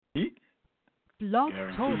Blog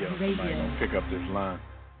Talk somebody Radio. gonna pick up this line.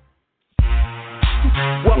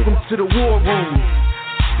 Welcome to the War Room.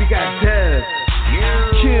 We got Dez,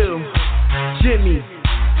 Kill, Jimmy,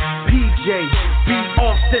 PJ, B.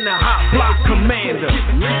 Austin, the Hot Block Commander.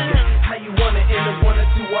 How you wanna end a 1 or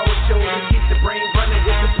 2 hour show to keep the brain running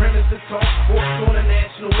with the premise to talk sports on a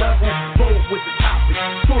national level? Bold with the topic,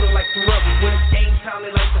 sorta like the rebels. When it's game time,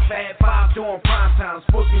 they like the Fab Five during prime time.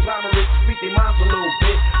 Sports conglomerates speak their minds a little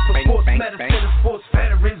bit. From sports medicine to sports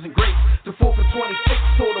veterans and greats. The 4th and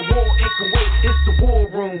 26th, so the war in Kuwait. It's the War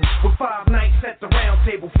Room with 5 nights at the round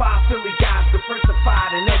table. 5 Philly guys,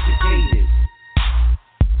 diversified and educated.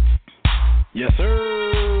 Yes,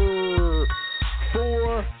 sir.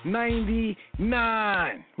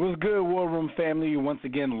 499. What's good, War Room family? You're once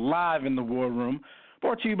again live in the War Room.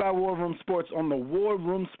 Brought to you by War Room Sports on the War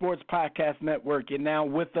Room Sports Podcast Network. You're now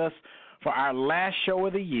with us for our last show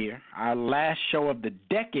of the year, our last show of the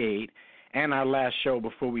decade, and our last show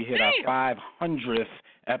before we hit our 500th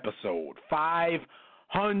episode.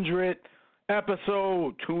 500th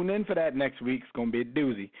episode. Tune in for that next week. It's going to be a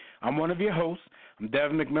doozy. I'm one of your hosts. I'm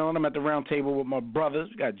Devin McMillan. I'm at the round table with my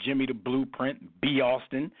brothers. We got Jimmy the Blueprint, B.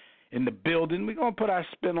 Austin in the building. We're going to put our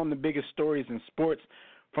spin on the biggest stories in sports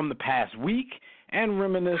from the past week and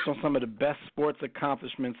reminisce on some of the best sports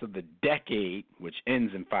accomplishments of the decade, which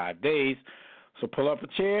ends in 5 days. So pull up a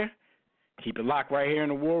chair. Keep it locked right here in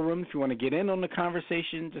the War Room. If you want to get in on the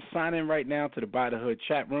conversation, just sign in right now to the By the Hood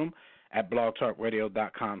chat room at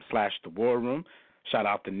blogtalkradio.com/the War Room. Shout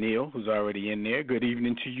out to Neil, who's already in there. Good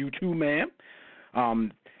evening to you too, ma'am.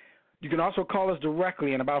 You can also call us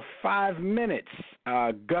directly in about 5 minutes.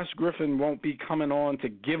 Gus Griffin won't be coming on to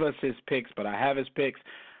give us his picks, but I have his picks.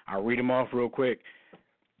 I'll read them off real quick.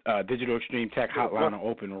 Digital Extreme Tech Hotline will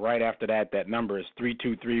open right after that. That number is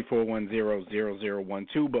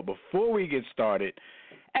 323-410-0012. But before we get started,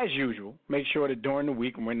 as usual, make sure that during the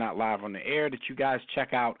week when we're not live on the air that you guys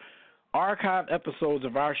check out archived episodes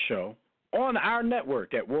of our show on our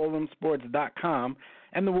network at warroomsports.com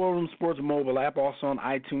and the War Room Sports mobile app, also on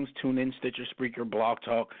iTunes, TuneIn, Stitcher, Spreaker, Blog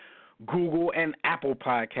Talk, Google, and Apple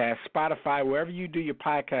Podcasts, Spotify, wherever you do your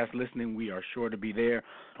podcast listening, we are sure to be there.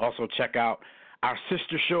 Also check out our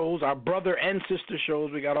sister shows, our brother and sister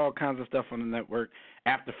shows. We got all kinds of stuff on the network.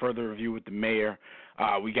 After Further Review with the Mayor,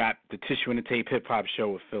 we got the Tissue and the Tape Hip Hop Show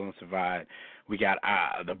with Phil and Savide. We got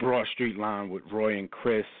the Broad Street Line with Roy and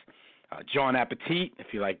Chris. John Appetit,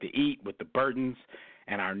 if you like to eat, with the Burtons.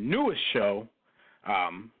 And our newest show,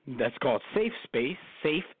 that's called Safe Space,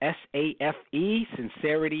 Safe, S-A-F-E,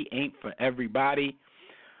 Sincerity Ain't For Everybody,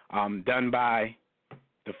 done by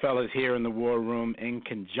the fellas here in the War Room in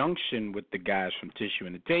conjunction with the guys from Tissue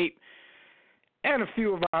and the Tape, and a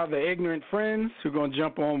few of our other ignorant friends who are going to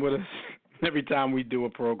jump on with us every time we do a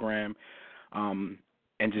program and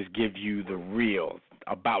just give you the real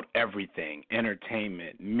about everything: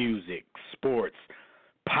 entertainment, music, sports,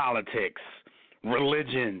 politics,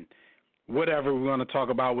 religion, whatever we want to talk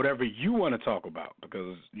about, whatever you want to talk about,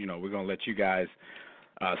 because, you know, we're going to let you guys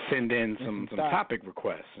send in some topic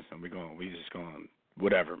requests, and we're just going to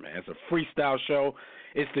whatever, man. It's a freestyle show.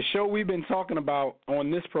 It's the show we've been talking about on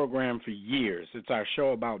this program for years. It's our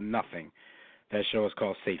show about nothing. That show is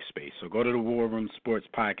called Safe Space. So go to the War Room Sports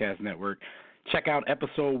Podcast Network. Check out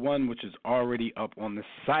episode 1, which is already up on the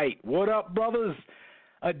site. What up, brothers?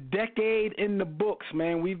 A decade in the books,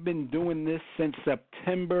 man. We've been doing this since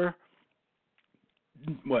September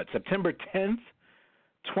 10th,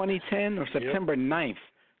 2010, or September 9th,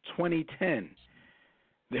 2010.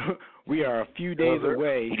 We are a few days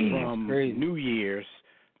away from New Year's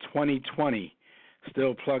 2020.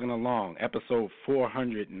 Still plugging along. Episode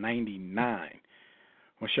 499.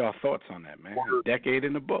 What's y'all thoughts on that, man? A decade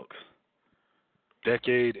in the books.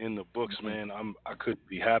 Decade in the books, man. I couldn't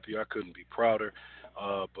be happier. I couldn't be prouder.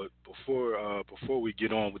 But before we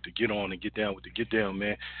get on with the get on and get down with the get down,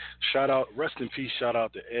 man, rest in peace, shout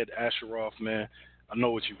out to Ed Asheroff, man. I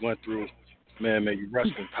know what you went through, man. May you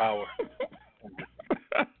rest in power.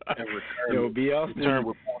 Yo, B.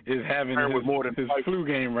 Austin is having his flu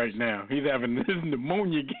game right now. He's having his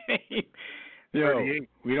pneumonia game. Yo,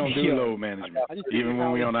 we don't do load management. Even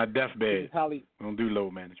when we're on our deathbed, we don't do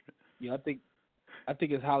load management. Yeah, I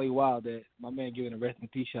think it's highly wild that my man giving a rest in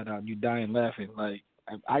peace shout out and you dying laughing. Like,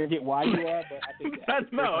 I get why you are, but I think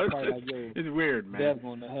it's weird, man. Dev's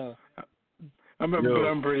going to hell.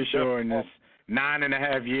 I'm pretty sure in this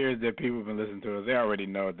 9.5 years that people have been listening to us, they already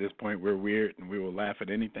know at this point we're weird and we will laugh at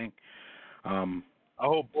anything. I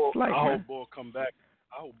hope Bull come back.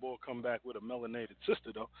 I hope Bull come back with a melanated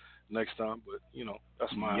sister though next time. But you know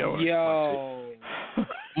that's my yo.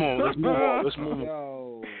 Come on, let's move on.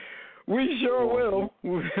 Yo. We sure will.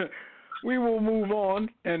 we will move on.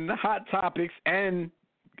 And the hot topics and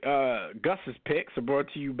Gus's picks are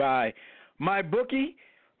brought to you by MyBookie.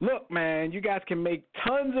 Look, man, you guys can make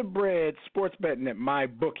tons of bread sports betting at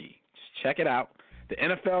MyBookie. Just check it out. The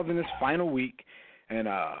NFL's in its final week, and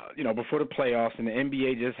before the playoffs, and the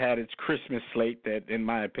NBA just had its Christmas slate that, in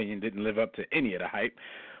my opinion, didn't live up to any of the hype.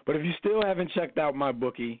 But if you still haven't checked out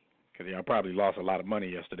MyBookie, because y'all probably lost a lot of money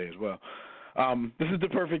yesterday as well, this is the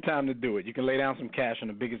perfect time to do it. You can lay down some cash on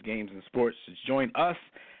the biggest games in sports. Just join us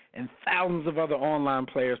and thousands of other online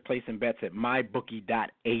players placing bets at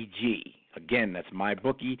mybookie.ag. Again, that's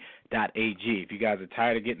mybookie.ag. If you guys are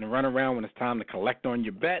tired of getting the runaround when it's time to collect on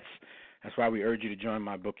your bets, that's why we urge you to join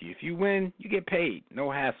MyBookie. If you win, you get paid.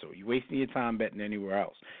 No hassle. You're wasting your time betting anywhere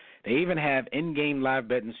else. They even have in-game live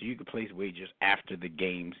betting so you can place wagers after the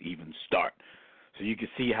games even start. So you can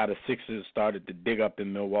see how the Sixers started to dig up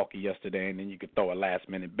in Milwaukee yesterday, and then you could throw a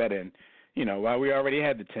last-minute bet in, while we already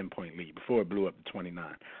had the 10-point lead before it blew up to 29.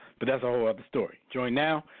 But that's a whole other story. Join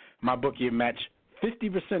now. MyBookie will match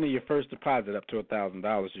 50% of your first deposit up to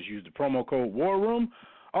 $1,000. Just use the promo code WARROOM,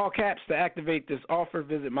 all caps, to activate this offer.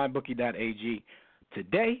 Visit mybookie.ag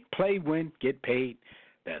today. Play, win, get paid.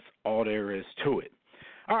 That's all there is to it.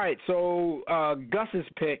 All right, so Gus's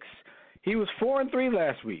picks. He was 4-3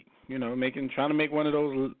 last week. Trying to make one of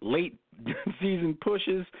those late season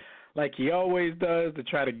pushes like he always does to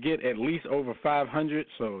try to get at least over 500.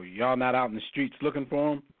 So y'all not out in the streets looking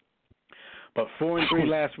for him. But 4-3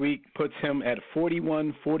 last week puts him at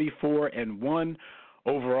 41-44-1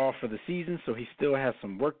 overall for the season. So he still has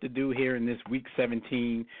some work to do here in this week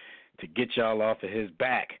 17 to get y'all off of his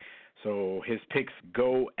back. So his picks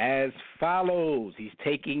go as follows. He's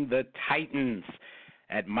taking the Titans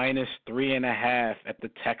at -3.5 at the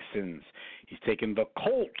Texans. He's taking the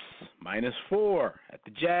Colts -4 at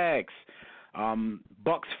the Jags.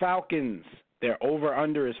 Bucks Falcons, their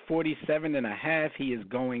over-under is 47.5. He is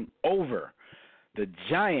going over. The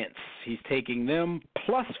Giants, he's taking them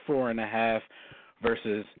 +4.5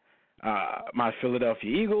 versus my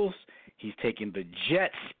Philadelphia Eagles. He's taking the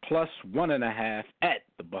Jets +1.5 at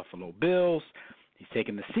the Buffalo Bills. He's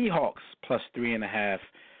taking the Seahawks +3.5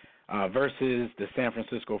 versus the San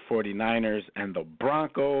Francisco 49ers, and the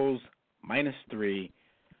Broncos -3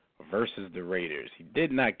 versus the Raiders. He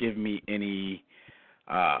did not give me any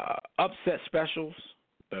upset specials,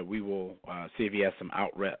 but we will see if he has some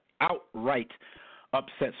outright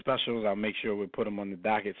upset specials. I'll make sure we put them on the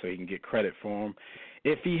docket so he can get credit for them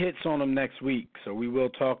if he hits on them next week. So we will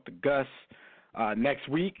talk to Gus next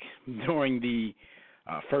week during the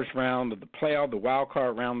first round of the playoff, the wild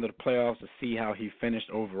card round of the playoffs, to see how he finished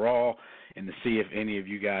overall and to see if any of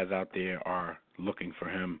you guys out there are looking for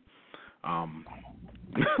him.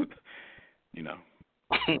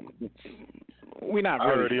 We're not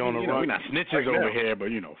really on the we're not snitches over here, but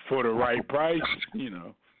for the right price, we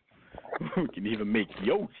can even make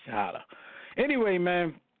yo hotter. Anyway,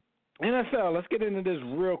 man, NFL, let's get into this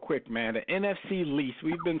real quick, man. The NFC lease,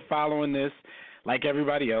 we've been following this like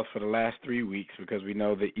everybody else for the last 3 weeks because we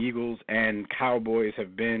know the Eagles and Cowboys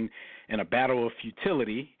have been in a battle of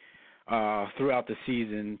futility throughout the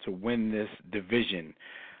season to win this division.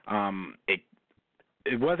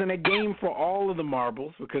 It wasn't a game for all of the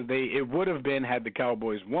marbles because it would have been had the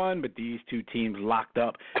Cowboys won, but these two teams locked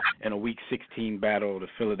up in a Week 16 battle. The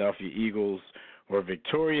Philadelphia Eagles were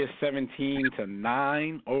victorious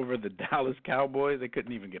 17-9 over the Dallas Cowboys. They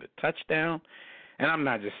couldn't even get a touchdown. And I'm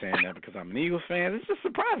not just saying that because I'm an Eagles fan. It's just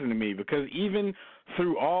surprising to me because even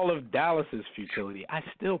through all of Dallas's futility, I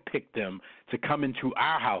still picked them to come into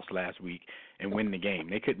our house last week and win the game.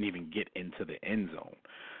 They couldn't even get into the end zone.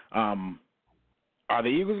 Are the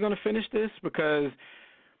Eagles going to finish this? Because,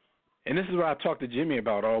 and this is what I talked to Jimmy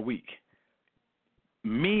about all week,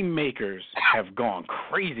 meme makers have gone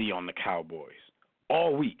crazy on the Cowboys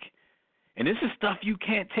all week. And this is stuff you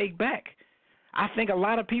can't take back. I think a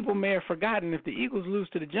lot of people may have forgotten if the Eagles lose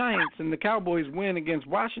to the Giants and the Cowboys win against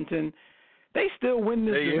Washington, they still win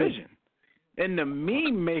this division. And the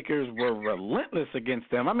meme makers were relentless against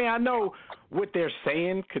them. I mean, I know what they're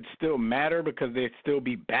saying could still matter because they'd still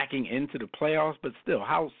be backing into the playoffs, but still,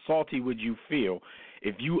 how salty would you feel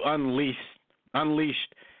if you unleashed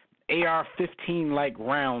AR-15-like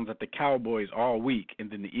rounds at the Cowboys all week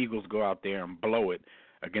and then the Eagles go out there and blow it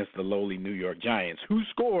against the lowly New York Giants, who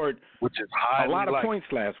scored a lot of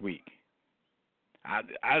points last week?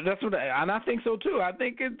 That's what, and I think so too. I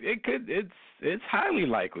think it's highly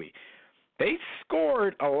likely. They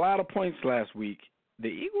scored a lot of points last week. The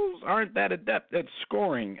Eagles aren't that adept at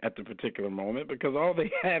scoring at the particular moment because all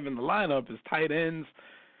they have in the lineup is tight ends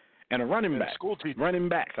and a running back. Running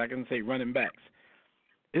backs. I can say running backs.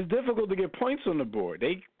 it's difficult to get points on the board.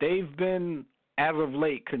 They've been, as of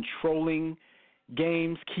late, controlling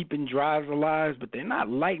games, keeping drives alive, but they're not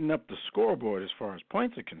lighting up the scoreboard as far as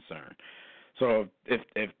points are concerned. So if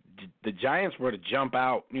the Giants were to jump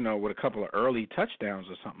out, with a couple of early touchdowns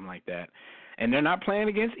or something like that, and they're not playing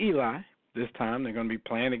against Eli this time, they're going to be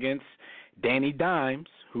playing against Danny Dimes,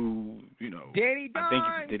 who, Danny Dimes. I think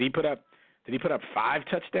did he put up 5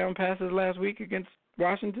 touchdown passes last week against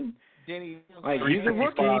Washington? Danny, he's a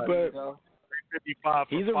rookie, but 355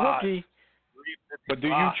 he's a rookie. But do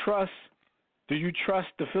you trust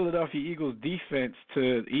the Philadelphia Eagles defense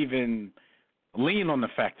to even lean on the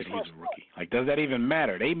fact that he's a rookie? Does that even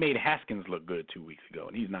matter? They made Haskins look good 2 weeks ago,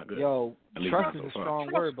 and he's not good. Yo, trust is a strong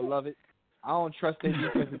word, beloved. I don't trust their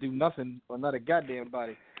defense to do nothing or not a goddamn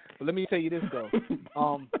body. But let me tell you this, though.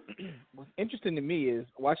 What's interesting to me is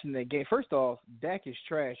watching that game. First off, Dak is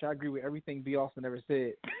trash. I agree with everything B. Austin ever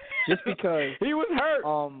said. Just because he was hurt.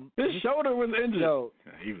 His shoulder was injured. Yo,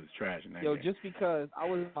 he was trash in that game. Just because I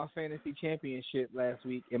was in my fantasy championship last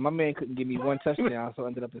week, and my man couldn't give me one touchdown, so I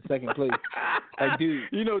ended up in second place. Dude.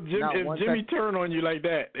 If Jimmy turned on you like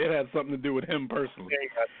that, it had something to do with him personally.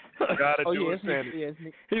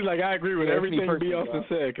 He's like, I agree with everything B. Austin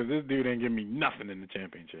said, because this dude ain't give me nothing in the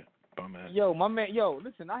championship. Yo, my man,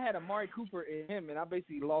 listen, I had Amari Cooper in him, and I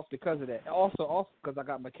basically lost because of that. Also because I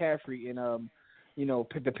got McCaffrey, and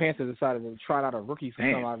the Panthers decided to try out a rookie for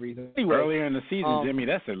some odd reason. Anyway, earlier in the season, Jimmy,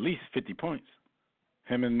 that's at least 50 points.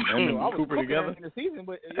 Him and Cooper together. In the season,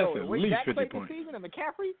 but that's at least 50 points. The season and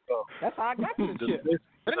McCaffrey, that's how I got to the chip.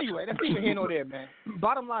 But anyway, that's neither here nor there, man.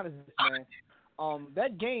 Bottom line is this, man.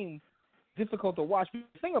 That game, difficult to watch. The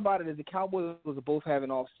thing about it is the Cowboys are both having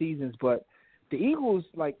off seasons, but the Eagles,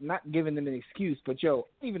 not giving them an excuse, but, I don't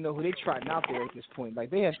even know who they trying out there at this point.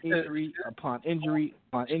 They have injury upon injury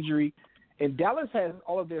upon injury. And Dallas has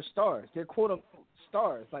all of their stars. They're quote-unquote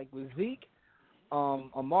stars. With Zeke,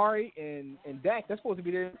 Amari, and Dak, that's supposed to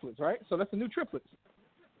be their triplets, right? So that's the new triplets.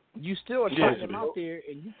 You still are trying them out there,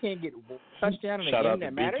 and you can't get a touchdown in a game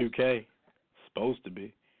that matters? Shout out to B2K. Supposed to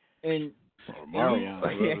be. And Marion.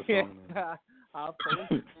 I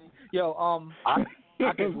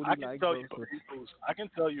can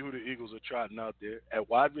tell you who the Eagles are trotting out there at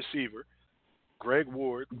wide receiver. Greg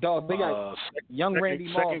Ward. Dog, they got young Randy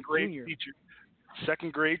Moss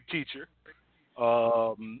second grade teacher.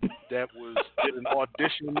 That did an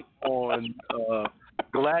audition on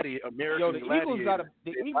American Gladiator.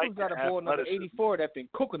 The Eagles got a boy number 84 that's been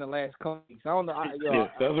cooking the last couple weeks. I don't know.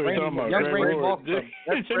 That's what we're talking about. Young Randy Moss.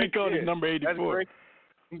 Jimmy called him number 84.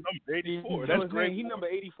 Number 84. That's great. He's number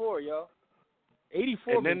 84, yo.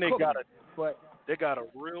 84. And then they got a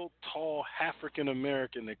real tall African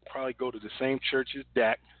American that probably go to the same church as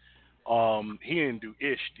Dak. He didn't do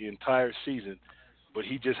ish the entire season, but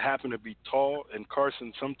he just happened to be tall. And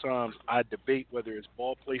Carson, sometimes I debate whether it's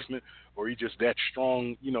ball placement or he just that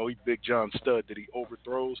strong. He's Big John Stud that he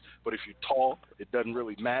overthrows. But if you're tall, it doesn't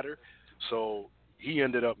really matter. So he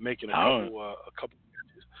ended up making a couple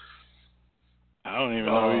catches. I don't even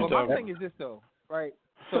know what you're talking about. My thing is this though, right?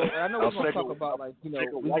 So I know we're going to talk about we're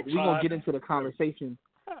going to get into the conversation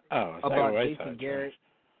about Jason Garrett.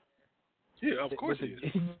 Yeah, of course he is.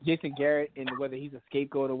 Jason Garrett and whether he's a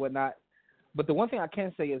scapegoat or whatnot. But the one thing I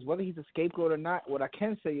can say is whether he's a scapegoat or not, what I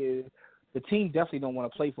can say is the team definitely don't want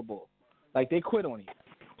to play football. They quit on him.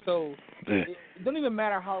 So it don't even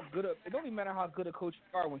matter how good a coach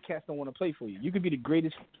you are when cats don't want to play for you. You could be the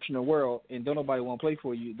greatest coach in the world and don't nobody want to play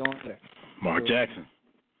for you. Don't care. Mark Jackson.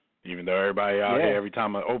 Even though everybody out here, every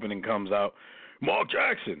time an opening comes out, Mark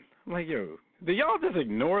Jackson. I'm like, yo, did y'all just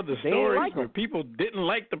ignore the stories where people didn't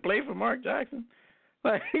like to play for Mark Jackson?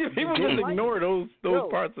 People just ignore those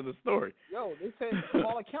parts of the story. Yo, they said from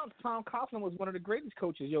all accounts, Tom Coughlin was one of the greatest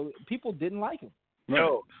coaches. Yo, people didn't like him.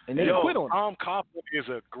 And they quit on him. Tom Coughlin is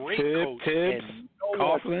a great coach, Tibbs, and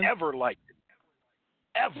no one ever liked him.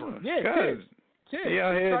 Ever. Yeah, Tibbs. He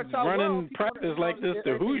out here running practice like this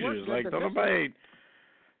to Hoosiers. Don't nobody...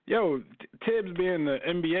 Yo, Tibbs being the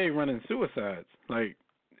NBA running suicides.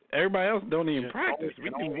 Everybody else don't even practice. We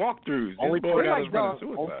do walkthroughs. This boy got us running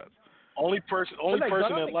suicides. Only person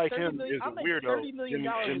that like him is a weirdo. $30 million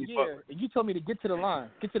a year, and you told me to get to the line,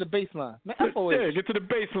 get to the baseline. Man, get to the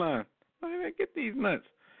baseline. Man, get these nuts.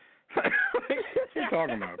 What you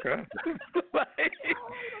talking about, cuz?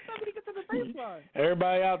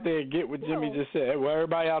 Everybody out there get what Jimmy just said. Well,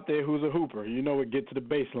 everybody out there who's a hooper, you know what get to the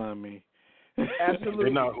baseline means.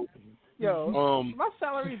 Absolutely. Yo, my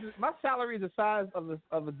salary is the size of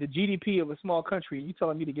the GDP of a small country. You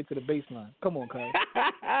telling me to get to the baseline? Come on, cuz.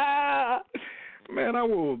 Man, I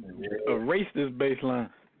will erase this baseline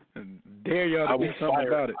and dare y'all to do something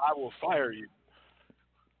about it. I will fire you.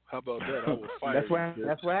 How about that? I will fire you.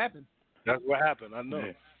 That's what happened. That's what happened. I know.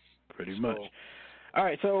 Yeah, pretty much. All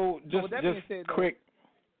right, so just said, quick.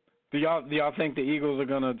 Do y'all think the Eagles are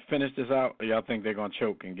gonna finish this out, or y'all think they're gonna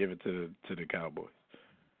choke and give it to the Cowboys?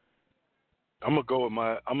 I'm gonna go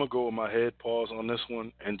with my head pause on this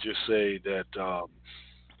one and just say that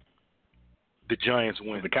the Giants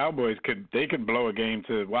win. The Cowboys could blow a game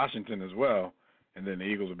to Washington as well, and then the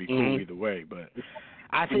Eagles will be cool either way. But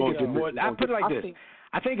I think it's more. I put it like this.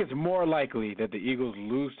 I think it's more likely that the Eagles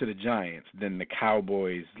lose to the Giants than the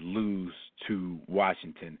Cowboys lose to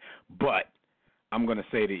Washington. But I'm going to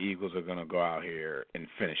say the Eagles are going to go out here and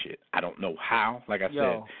finish it. I don't know how. Like I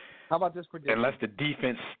said, how about this prediction? Unless the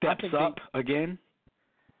defense steps up again,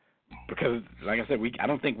 because like I said, I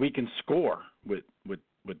don't think we can score with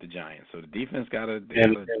the Giants. So the defense got to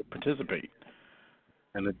participate.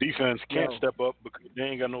 And the defense can't step up because they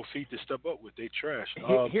ain't got no feet to step up with. They trash.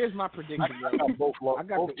 Here's my prediction. I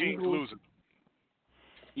got both teams losing.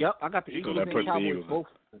 Yep, I got the Eagles and the Cowboys both.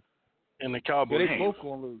 And the Cowboys. They both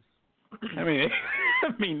gonna lose. I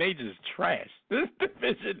mean, they just trash. This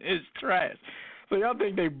division is trash. So y'all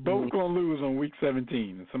think they both gonna lose on week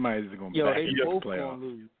 17, and somebody's gonna back into the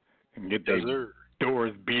playoffs and get their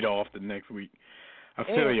doors beat off the next week? I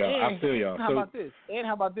feel y'all. How about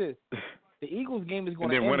this? The Eagles game is going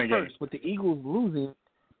to end first with the Eagles losing,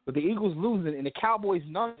 and the Cowboys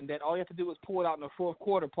knowing that all you have to do is pull it out in the fourth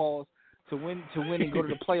quarter, pause, to win and go to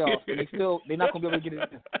the playoffs. And they're not going to be able to get it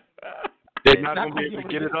in. They're not going to be able to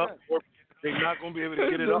get it up. They're not going to be able to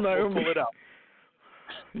get it up or pull it out.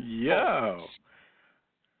 Yo,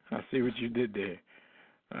 I see what you did there.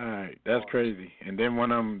 All right, that's crazy. And then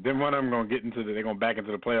one of them going to get into they're going back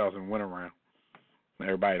into the playoffs and win around.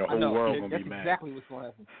 Everybody, the whole world going to be mad. That's exactly what's going to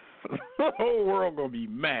happen. The whole world going to be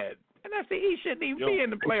mad. NFC East shouldn't even be in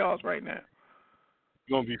the playoffs right now.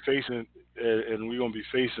 We're going to be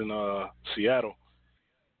facing Seattle.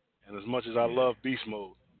 And as much as I love Beast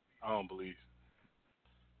Mode, I don't believe.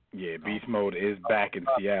 Yeah, Beast Mode is back in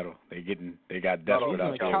Seattle. They got desperate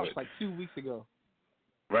out there. Like 2 weeks ago.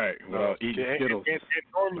 Right. Well, eating Skittles.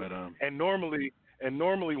 And normally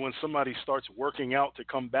when somebody starts working out to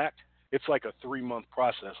come back, it's like a 3-month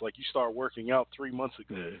process. Like you start working out 3 months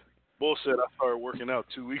ago. Yeah. Bullshit, I started working out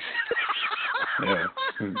 2 weeks ago.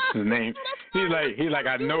 Yeah. His name. He's like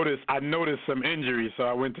I noticed some injuries, so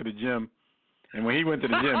I went to the gym. And when he went to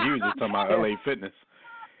the gym, he was just talking about LA Fitness.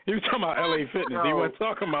 He was talking about LA Fitness. He wasn't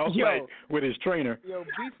talking about with his trainer.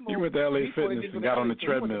 He went to LA Fitness and got on the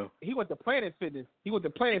treadmill. He went to Planet Fitness. He went to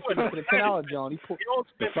Planet Fitness for the $10 John.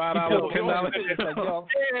 The $5, $10.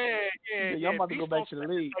 Yeah, I'm about to go back to the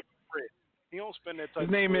league. He don't spend that type.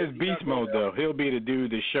 His name is Beast Mode, though. He'll be the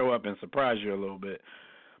dude to show up and surprise you a little bit.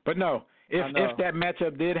 But no, if that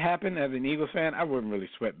matchup did happen, as an Eagles fan, I wouldn't really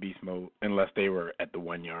sweat Beast Mode unless they were at the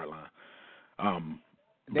 1 yard line.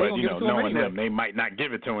 But knowing them, they might not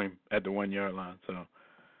give it to him at the 1 yard line. So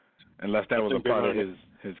unless that was a part of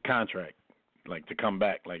his contract, like to come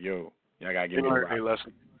back, like y'all gotta give me a rock.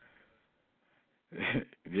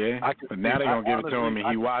 Yeah, but now they're gonna give it to him, and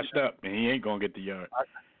he washed up, and he ain't gonna get the yard.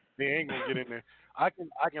 He ain't gonna get in there. I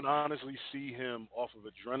can honestly see him off of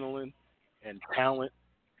adrenaline and talent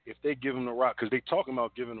if they give him the rock, because they talking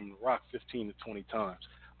about giving him the rock 15 to 20 times.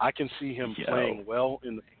 I can see him playing well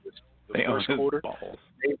in the first quarter,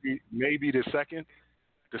 maybe the second.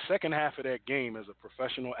 The second half of that game, as a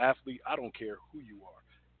professional athlete, I don't care who you are,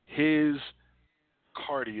 his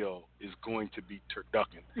cardio is going to be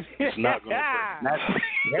turducken. It's not going to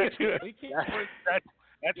work.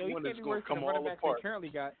 That's when it's going to come all apart. Currently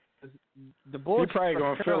got the He's probably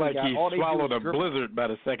going to feel like he swallowed a blizzard by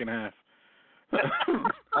the second half.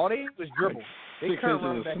 All they do is dribble. They 6 inches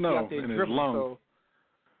of snow in his lungs.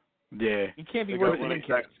 Yeah. You can't be worse than him.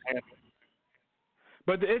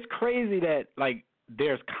 But it's crazy that, like,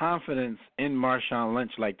 there's confidence in Marshawn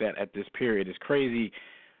Lynch like that at this period. It's crazy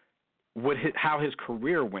how his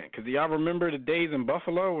career went. Because y'all remember the days in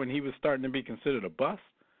Buffalo when he was starting to be considered a bust?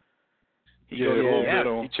 He goes to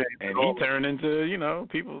Seattle, and he turned into,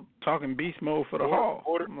 people talking beast mode for the Hall.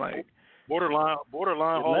 Borderline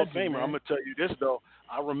Hall of Famer. I'm gonna tell you this though.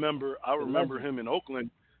 I remember him in Oakland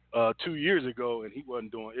 2 years ago, and he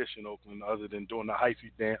wasn't doing ish in Oakland other than doing the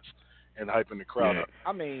hyphy dance and hyping the crowd up.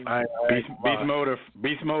 I mean,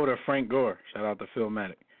 Beast Mode or Frank Gore. Shout out to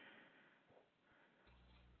Philmatic.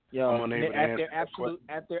 Yo, at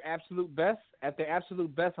their absolute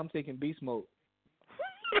best, I'm taking Beast Mode.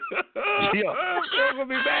 He's gonna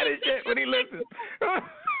be mad as shit when he listens.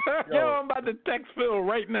 Yo, I'm about to text Phil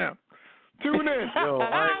right now. Tune in. Yo,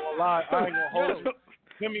 I ain't gonna lie. I ain't gonna hold it.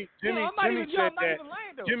 Jimmy said that.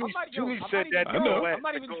 Jimmy said that. I'm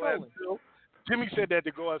not even trolling. Jimmy said that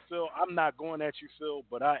to go at Phil. I'm not going at you, Phil,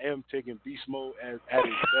 but I am taking Beast Mode at his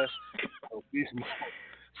best. So Beast Mode.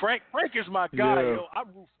 Frank is my guy, yo. I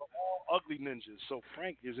root for all ugly ninjas, so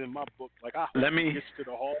Frank is in my book. Like I hope he gets to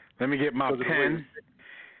the Hall. Let me get my pen,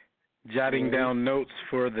 jotting down notes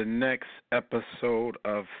for the next episode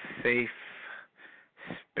of Safe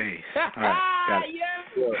Space. All right, got it.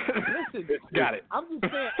 Listen, got it. I'm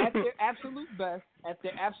just saying, at their absolute best, I'm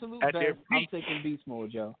taking Beast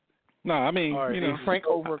Mode, Joe. No, I mean, Frank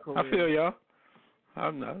over career. I feel y'all. I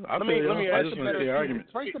feel y'all. I just want to see the argument.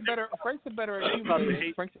 Frank's a better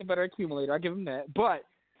accumulator. Frank's a better accumulator. I give him that. But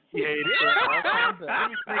yeah,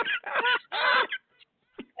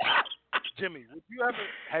 Jimmy,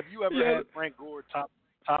 have you ever had Frank Gore top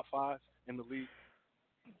 5 in the league?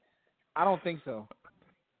 I don't think so.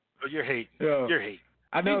 Oh, you're hating. You're hating.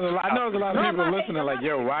 I know there's a lot of people listening like,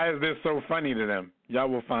 yo, why is this so funny to them? Y'all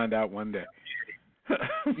will find out one day.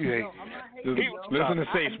 You hate. Listen to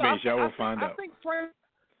Safe Space. Y'all will find out.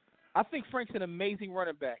 I think Frank's an amazing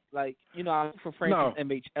running back. Like, I root for Frank in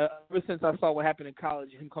MH. Ever since I saw what happened in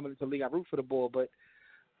college, him coming into the league, I root for the boy. But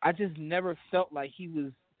I just never felt like he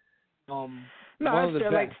was one of the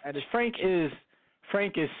best. Like, Frank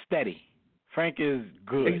is steady. Frank is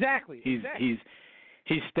good. Exactly. He's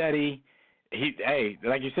steady.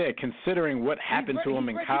 Like you said, considering what happened to him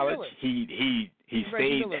in college, he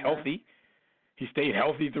stayed healthy. Man. He stayed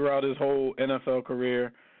healthy throughout his whole NFL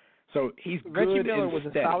career. So he's Reggie good Miller and was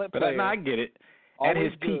steady. a solid player. But I get it. Always at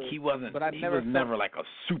his good, peak, he wasn't. But he was never like a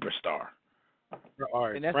superstar. All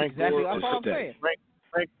right, and that's Frank exactly Gore, that's all I'm saying.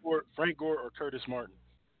 Frank Gore or Curtis Martin?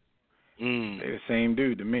 They're the same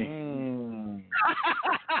dude to me.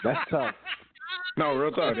 That's tough. No, real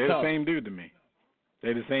talk. They're the same dude to me.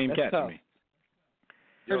 They're the same cat to me.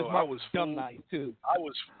 Yo, I was dumb nice too. I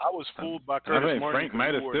was fooled by Curtis Martin. Frank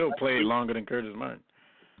might have still played longer than Curtis Martin.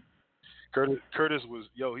 Curtis was,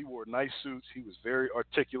 he wore nice suits. He was very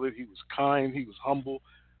articulate. He was kind. He was humble.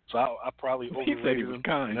 So I probably overrated him. He said he was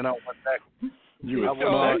kind. And then I went back. You was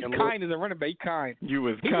kind as a running back. Kind. You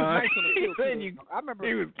was kind. Was nice on the field, I remember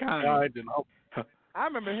he was kind. I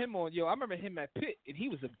remember him I remember him at Pitt, and he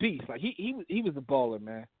was a beast. Like he was a baller,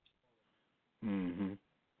 man. Mhm.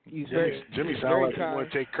 He's Jimmy sound like he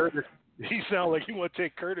want to take Curtis. He sound like he want to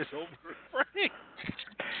take Curtis over Frank.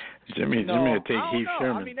 Jimmy would take Heath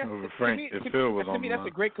Sherman over Frank if Phil was on the line. To me, that's a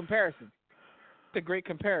great comparison. It's a great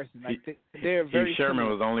comparison. Like they're very Heath Sherman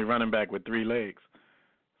similar. was the only running back with 3 legs.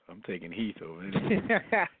 So I'm taking Heath over him.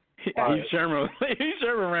 Heath Sherman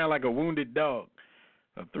ran like a wounded dog,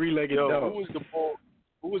 a 3-legged dog.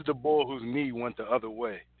 Who was the bull whose knee went the other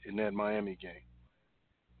way in that Miami game?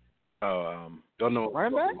 Don't know.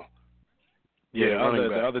 Running back? Yeah,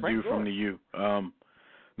 the other dude from the U. No,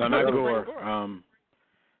 not Gore.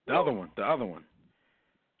 The other one.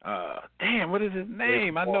 Damn, what is his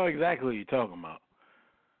name? I know exactly what you're talking about.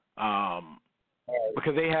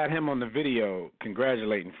 Because they had him on the video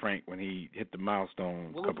congratulating Frank when he hit the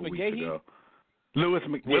milestone a couple weeks ago. Willis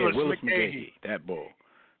McGahee. That bull.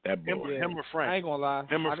 Him or Frank? I ain't gonna lie.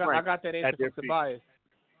 Him or Frank? I got that answer from Tobias.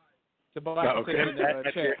 Tobias said in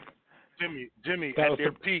the chat. Jimmy, at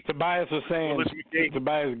their peak. Tobias was saying,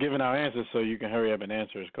 Tobias giving out answers so you can hurry up and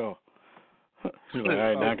answer his call. He's like, all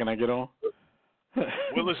right, now can I get on?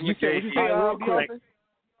 Willis McGahee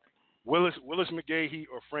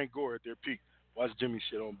or Frank Gore at their peak. Watch Jimmy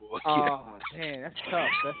shit on board. Oh, man, that's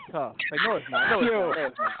tough. Like, no, it's not.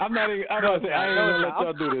 I'm not even going to let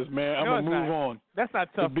y'all do this, man. I'm going to move on. That's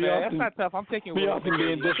not tough, man. That's not tough. I'm taking Willis. Be often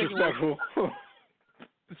being disrespectful. No.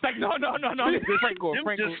 Frank Gore.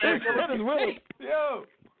 Willis. Yo.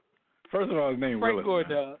 First of all, his name Frank Willis. Frank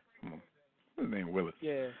Gore, His name Willis.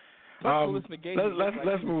 Yeah.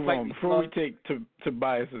 Let's move on before we take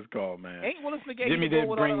Tobias's call, man. Ain't Willis McGahee Jimmy did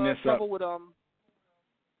bring this up. With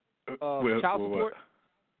child support?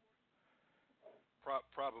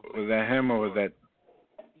 Probably. Was that him or was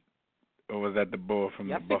that the bull from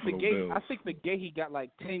the Buffalo Bills? I think McGahee got like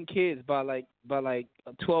 10 kids by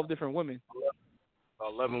 12 different women.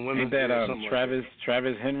 11 women. Ain't that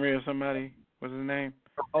Travis Henry or somebody? What's his name?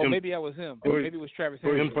 Oh, maybe that was him. Maybe it was Travis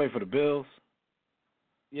Henry. Him play for the Bills.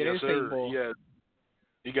 Yeah, yes, sir.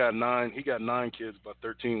 He got 9 kids by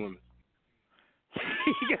 13 women.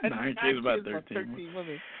 He got 9 kids by 13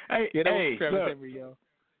 women. Hey, Travis Henry, yo.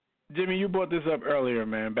 Jimmy, you brought this up earlier,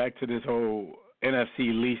 man. Back to this whole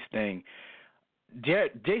NFC lease thing.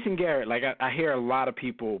 Jason Garrett, like I hear a lot of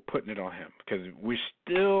people putting it on him because we're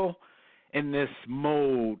still in this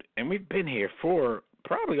mode, and we've been here for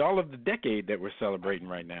probably all of the decade that we're celebrating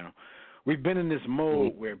right now. We've been in this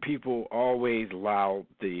mode where people always allow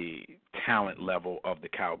the talent level of the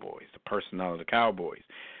Cowboys, the personnel of the Cowboys.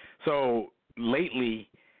 So lately,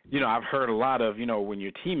 I've heard a lot of, when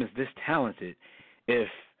your team is this talented, if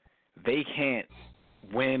they can't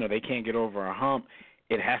win or they can't get over a hump,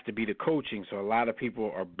 it has to be the coaching. So a lot of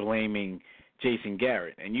people are blaming Jason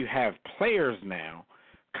Garrett. And you have players now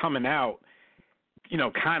coming out,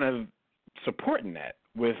 kind of supporting that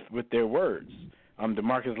with their words.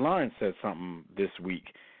 DeMarcus Lawrence said something this week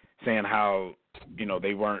saying how,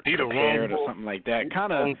 they weren't prepared or something like that,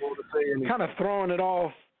 kind of throwing it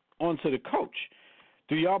off onto the coach.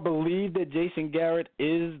 Do y'all believe that Jason Garrett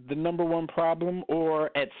is the number one problem,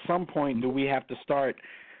 or at some point do we have to start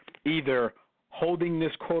either holding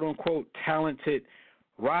this quote-unquote talented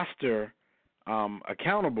roster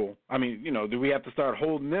accountable? I mean, do we have to start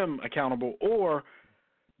holding them accountable, or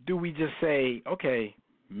do we just say, okay,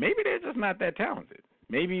 maybe they're just not that talented?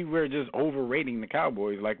 Maybe we're just overrating the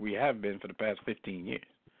Cowboys like we have been for the past 15 years.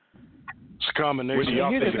 It's a combination. What do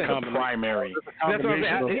y'all think is the primary? That's what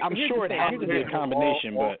I'm sure it has to be a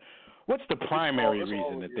combination, but what's the primary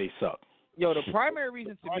reason that they suck? Yo, the primary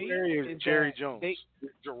reason to me is Jerry Jones.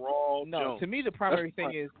 Jones. To me the primary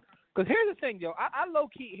thing is because here's the thing, yo. I low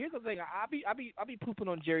key. Here's the thing. I be pooping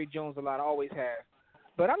on Jerry Jones a lot. I always have.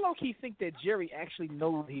 But I low key think that Jerry actually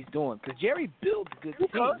knows what he's doing because Jerry builds good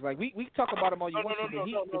teams. Like we talk about him all you want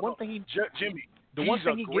to. The one thing he Jimmy. He's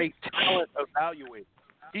a great talent evaluator.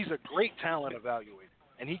 He's a great talent evaluator,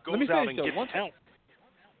 and he goes out and gets talent.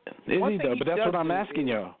 Is he though? But that's what I'm asking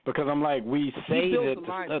y'all, because I'm like, we say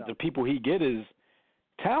that the people he get is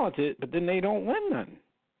talented, but then they don't win none.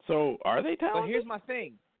 So are they talented? But here's my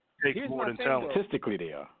thing. Here's more than talent. Statistically,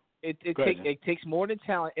 they are. It takes more than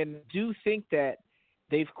talent, and I do think that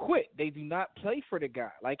they've quit. They do not play for the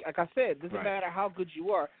guy. Like I said, it doesn't matter how good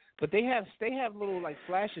you are, but they have little like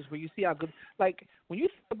flashes where you see how good. Like when you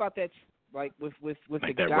think about that. Like with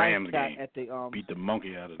like the guys got at the beat the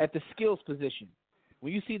monkey out of at the skills position.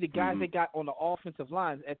 When you see the guys they got on the offensive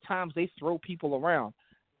line, at times they throw people around.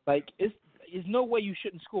 Like it's no way you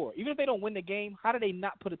shouldn't score. Even if they don't win the game, how do they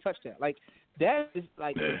not put a touchdown? Like that is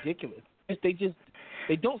ridiculous. They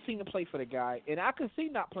don't seem to play for the guy, and I can see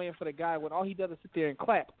not playing for the guy when all he does is sit there and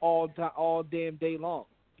clap all damn day long.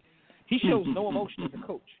 He shows no emotion as a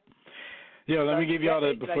coach. Yeah, let me give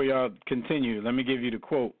y'all before y'all continue. Let me give you the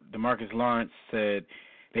quote. DeMarcus Lawrence said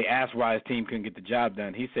they asked why his team couldn't get the job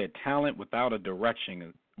done. He said, "Talent without a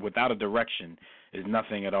direction is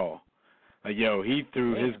nothing at all." Like, he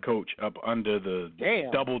threw his coach up under the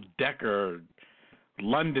double-decker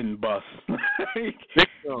London bus,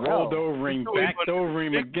 rolled over him, backed over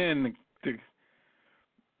him again.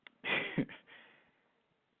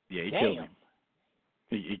 Yeah, he killed him.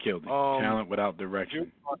 He killed him. Talent without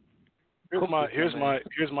direction. Here's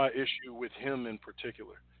my issue with him in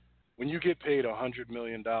particular. When you get paid $100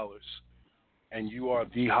 million and you are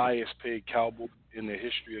the highest paid Cowboy in the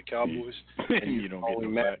history of Cowboys, and you don't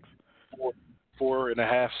only get no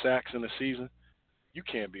 4.5 sacks in a season, you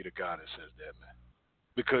can't be the guy that says that, man.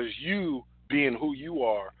 Because you, being who you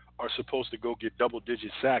are supposed to go get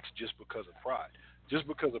double-digit sacks just because of pride. Just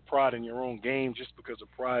because of pride in your own game, just because of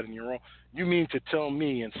pride in your own. You mean to tell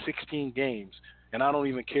me in 16 games, and I don't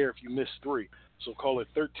even care if you miss 3, so call it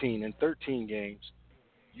 13. In 13 games,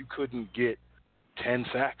 you couldn't get 10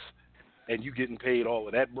 sacks, and you getting paid all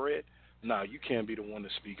of that bread? Nah, you can't be the one to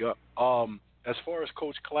speak up. As far as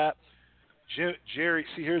Coach Clapp, Jerry,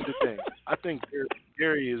 see, here's the thing. I think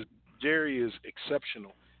Jerry is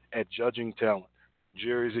exceptional at judging talent.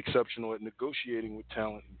 Jerry's exceptional at negotiating with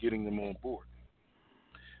talent and getting them on board.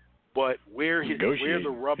 But where the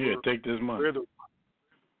rubber... Here, take this money.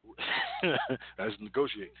 That's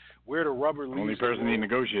negotiating. Where the rubber leaves... The only person he's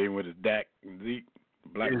negotiating with is Dak and Zeke,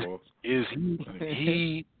 Black Boys. Is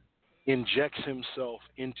he injects himself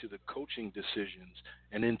into the coaching decisions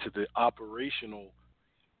and into the operational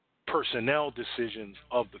personnel decisions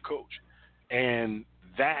of the coach. And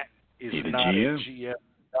that is not a GM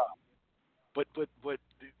job. But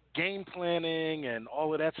game planning and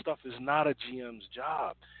all of that stuff is not a GM's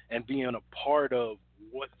job. And being a part of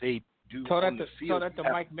what they do on the field. So that the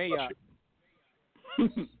Mike Mayock.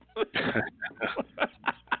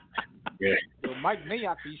 Yeah. So Mike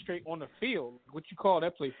Mayock be straight on the field. What you call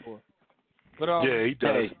that play for? But yeah, he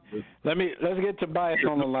does. Hey, let's get Tobias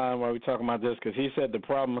on the line while we're talking about this, because he said the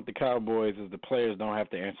problem with the Cowboys is the players don't have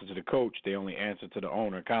to answer to the coach; they only answer to the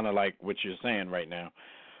owner, kind of like what you're saying right now.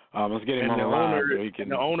 Let's get him on the line so he can.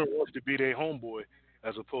 The owner wants to be their homeboy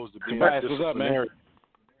as opposed to being. Tobias, what's up, man?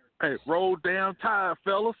 Hey, roll down tide,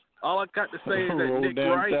 fellas. All I got to say is that Nick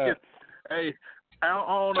Wright is. Hey, I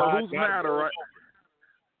don't know who's matter right.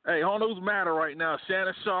 Hey, I don't know who's matter right now,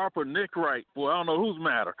 Shannon Sharp or Nick Wright. Well, I don't know who's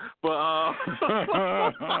matter, but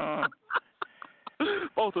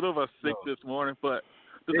Both of them are sick this morning, but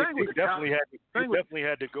the thing was definitely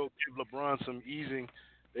had to go give LeBron some easing.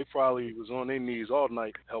 They probably was on their knees all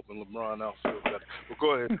night helping LeBron out feel better. But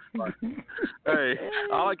go ahead. Hey,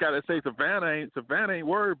 all I gotta say, Savannah ain't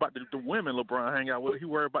worried about the women LeBron hang out with. He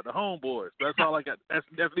worried about the homeboys. That's all I got.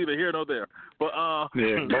 That's neither here nor there. But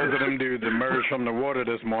yeah, both of them dudes emerged from the water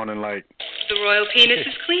this morning like. The royal penis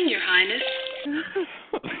is clean, Your Highness.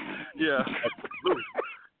 Yeah.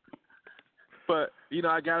 But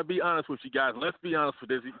I gotta be honest with you guys. Let's be honest with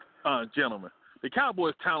this, gentlemen. The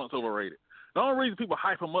Cowboys' talent's overrated. The only reason people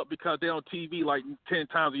hype them up because they're on TV like 10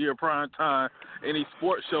 times a year prime time, and these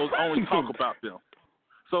sports shows only talk about them.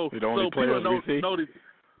 So people know these.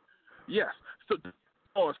 Yes. So,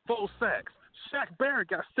 4 sacks. Shaq Barrett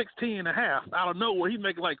got 16.5 out of nowhere. He's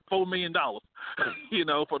making like $4 million,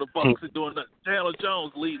 for the Bucs and doing that. Chandler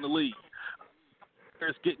Jones leading the league.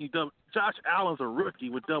 Josh Allen's a rookie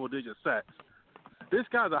with double-digit sacks. This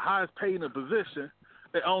guy's the highest paid in the position.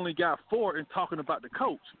 They only got 4 in talking about the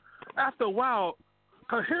coach. After a while,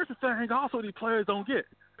 because here's the thing also these players don't get.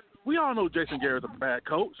 We all know Jason Garrett's a bad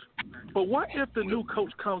coach, but what if the new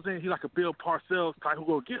coach comes in, he's like a Bill Parcells type who's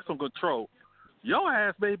going to get some control? Your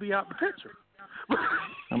ass may be out the picture.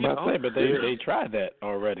 I'm about to say, but they tried that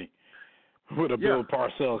already with a Bill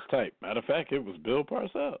Parcells type. Matter of fact, it was Bill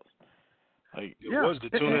Parcells. Like, it was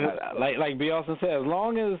the tune. Like B. Austin said, as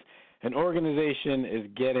long as an organization is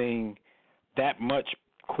getting that much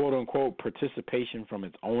quote-unquote participation from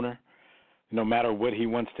its owner, no matter what he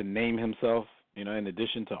wants to name himself, in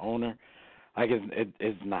addition to owner, like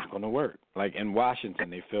it's not going to work. Like in Washington,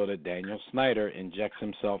 they feel that Daniel Snyder injects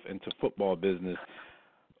himself into football business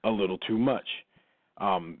a little too much.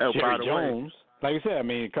 Jerry Jones, like I said,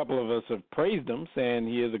 a couple of us have praised him, saying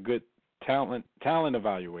he is a good talent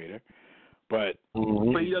evaluator, but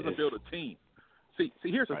he doesn't build a team. See,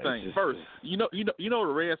 here's the thing. First,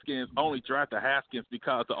 the Redskins only drafted Haskins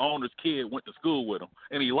because the owner's kid went to school with him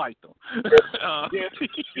and he liked him.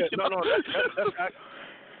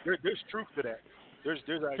 There's truth to that. There's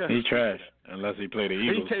he's trash unless he played the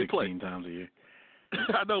Eagles 16 times a year.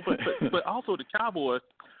 I know, but also the Cowboys.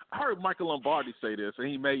 I heard Michael Lombardi say this, and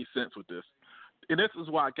he made sense with this. And this is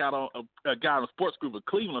why I got on a guy in a sports group, a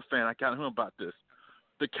Cleveland fan. I got him about this.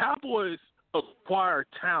 The Cowboys acquire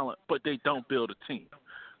talent, but they don't build a team.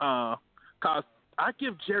 Because I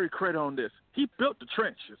give Jerry credit on this. He built the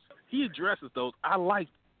trenches. He addresses those. I like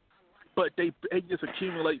it. But they just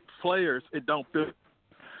accumulate players and don't build.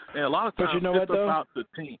 And a lot of times it's about the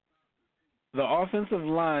team. The offensive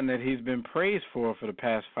line that he's been praised for the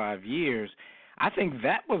past 5 years, I think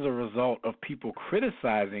that was a result of people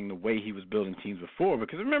criticizing the way he was building teams before.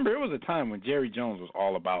 Because remember, it was a time when Jerry Jones was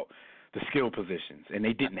all about the skill positions, and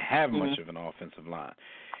they didn't have much of an offensive line.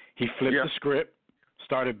 He flipped the script,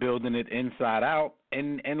 started building it inside out,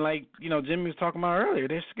 and like Jimmy was talking about earlier,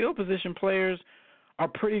 their skill position players are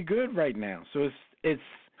pretty good right now. So it's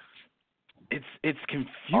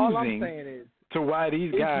confusing. All I'm saying is, to why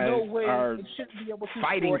these guys are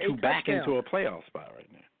fighting to back into a playoff spot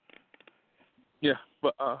right now. Yeah,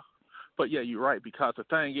 but yeah, you're right, because the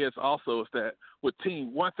thing is also is that with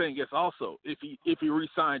team, one thing is also if you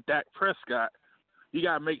re-sign Dak Prescott, you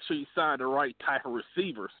got to make sure you sign the right type of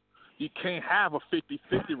receivers. You can't have a 50-50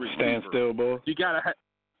 receiver. Stand still, boy. You got to have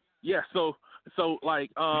So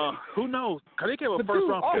like, who knows? Cause they gave a first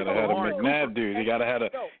round pick. Gotta have a McNabb dude. He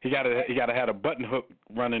gotta have a button hook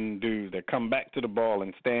running dude that come back to the ball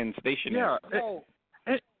and stand stationary. Yeah,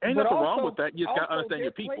 ain't nothing wrong with that. You just gotta understand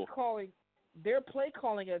your people. Their play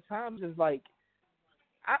calling at times is like,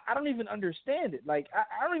 I don't even understand it. Like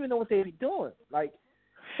I don't even know what they be doing. Like,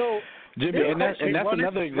 so Jimmy, and that's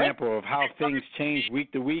another example of how things change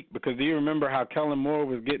week to week. Because do you remember how Kellen Moore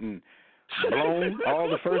was getting blown all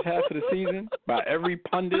the first half of the season by every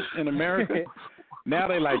pundit in America? Now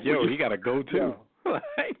they like, he got to go too.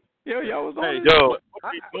 Y'all was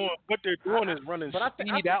on what they're doing is running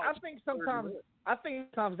speed out. I think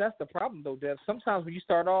sometimes that's the problem though, Dev. Sometimes when you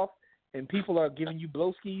start off and people are giving you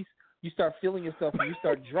blowskis, you start feeling yourself and you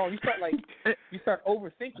start drawing. You start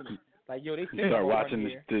overthinking it. Like, they start watching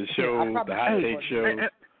the show, the hot take show.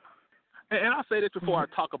 And I'll say this before I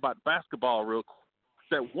talk about basketball real quick.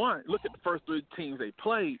 That one, look at the first 3 teams they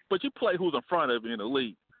played, but you play who's in front of you in the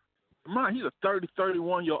league. Mind, he's a 30,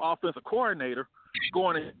 31-year-old offensive coordinator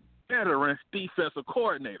going in veteran defensive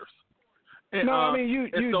coordinators. And, you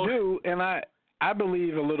do, and I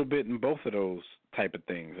believe a little bit in both of those type of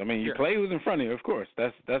things. You play who's in front of you, of course.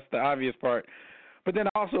 That's the obvious part. But then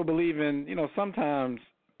I also believe in, sometimes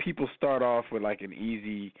people start off with like an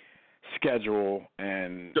easy schedule,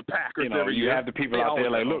 and the Packers you have the people out there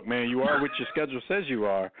like, look, man, you are what your schedule says you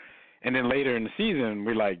are, And then later in the season,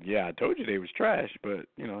 we're like, yeah, I told you they was trash, but,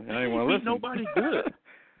 I didn't want to listen. Nobody good.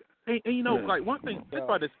 and like one thing, think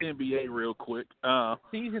about this NBA real quick.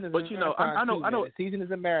 Season is but, I know. The season is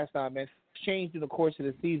a marathon, man. It's changed in the course of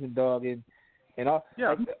the season, dog. And all,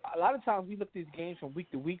 yeah. A lot of times we look at these games from week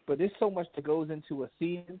to week, but there's so much that goes into a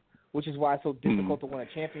season, which is why it's so difficult to win a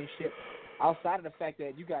championship. Outside of the fact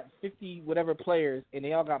that you got 50 whatever players and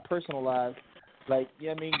they all got personal lives, like,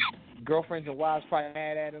 girlfriends and wives probably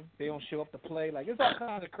mad at them. They don't show up to play. Like, there's all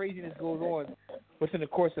kinds of craziness goes on within the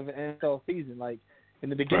course of an NFL season. Like, in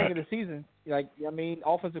the beginning of the season,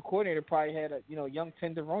 offensive coordinator probably had a, young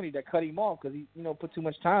tenderoni that cut him off because he, put too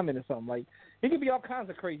much time into something. Like, it could be all kinds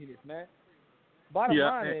of craziness, man. Bottom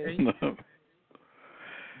line is,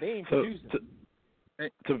 they ain't producing.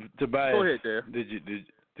 Tobias, go ahead, there.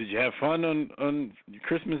 Did you have fun on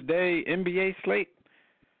Christmas Day NBA slate?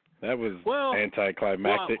 That was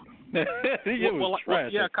anticlimactic. It was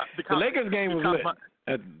trash. The Lakers game was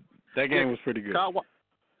lit. That game was pretty good.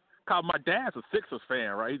 Cause my dad's a Sixers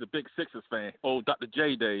fan, right? He's a big Sixers fan. Old Dr.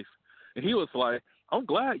 J days, and he was like, "I'm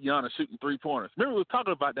glad Giannis shooting 3-pointers." Remember we were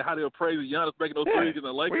talking about that, how they were praising Giannis making those threes in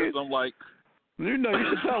the Lakers. I'm like, you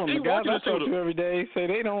should tell them. The guys I talk to every day say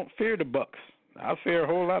they don't fear the Bucks. I fear a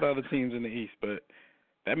whole lot of other teams in the East, but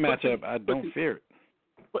that matchup, I don't fear it.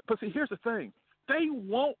 But see, here's the thing. They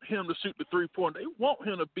want him to shoot the 3-pointer. They want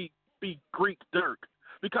him to be Greek Dirk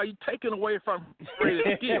because you're taking away from his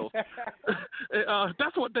greatest skills.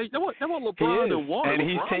 That's what LeBron wanted. And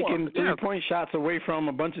he's taking 3-point shots away from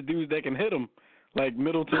a bunch of dudes that can him, like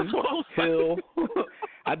Middleton, Hill.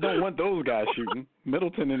 I don't want those guys shooting.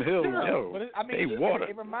 Middleton and Hill, they water.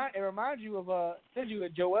 It reminds you of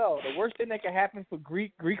Joel. The worst thing that can happen for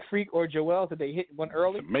Greek Freak or Joel is that they hit one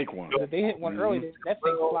early. Make one. If they hit one early, that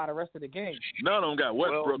thing will fly the rest of the game. None of them got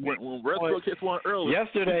Westbrook. When Westbrook hits one early.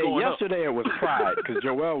 Yesterday it was pride because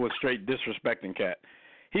Joel was straight disrespecting Cat.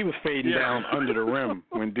 He was fading down under the rim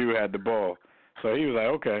when dude had the ball. So he was like,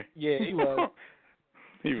 okay. Yeah, he was.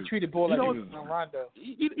 He treated the ball like he was Rondo.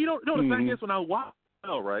 You know the thing is, when I watch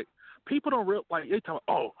right, people don't realize, they talk,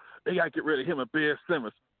 they got to get rid of him and Ben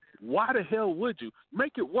Simmons. Why the hell would you?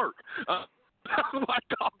 Make it work. Like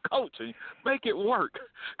coaching, make it work.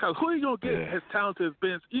 Because who are you going to get as talented as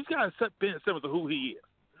Ben? You got to accept Ben Simmons for who he is.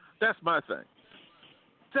 That's my thing.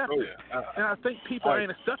 Accept it. And I think people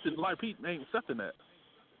ain't accepting, people ain't accepting that.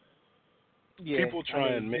 Yeah, people try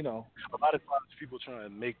and make, a lot of times people try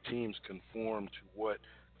and make teams conform to what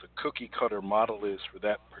the cookie cutter model is for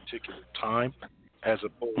that particular time, as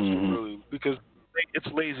opposed to really, because it's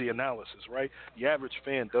lazy analysis, right? The average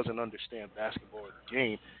fan doesn't understand basketball as a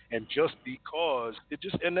game, and just because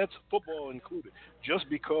and that's football included, just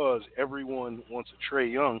because everyone wants a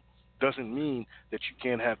Trae Young doesn't mean that you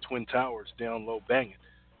can't have Twin Towers down low banging.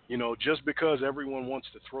 Just because everyone wants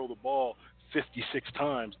to throw the ball 56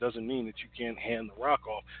 times doesn't mean that you can't hand the rock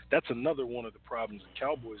off. That's another one of the problems the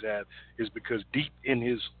Cowboys have, is because deep in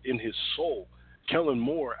his soul, Kellen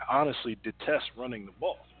Moore honestly detests running the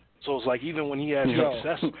ball. So it's like even when he has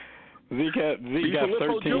success, Zeke got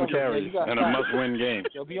 13 carries and a must-win game.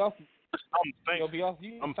 You'll be off.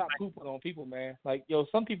 You stop pooping on people, man. Like,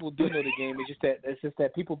 some people do know the game. It's just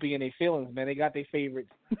that people be in their feelings, man. They got their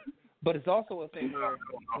favorites, but it's also a thing where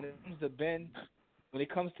when it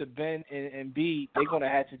comes to Ben and B, they're gonna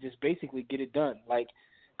have to just basically get it done. Like,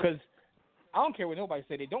 because I don't care what nobody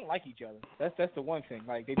say, they don't like each other. That's the one thing.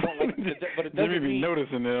 Like, they don't like each other, but it doesn't mean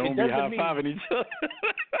noticing they don't be high-fiving each other.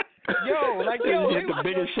 You hit the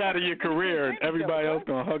biggest shot of your career, and everybody else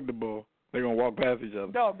gonna hug the ball. They're gonna walk past each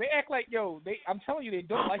other. No, they act like I'm telling you, they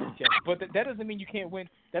don't like each other. But that doesn't mean you can't win.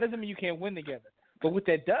 That doesn't mean you can't win together. But what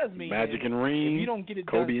that does mean, Magic and Reem, if you don't get it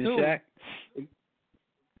Kobe done and Shaq.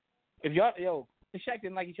 If y'all Shaq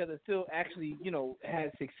didn't like each other, still actually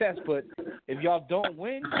had success. But if y'all don't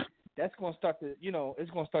win, that's gonna start to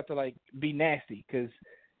it's gonna start to like be nasty, because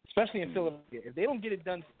especially in Philadelphia, if they don't get it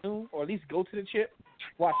done soon or at least go to the chip,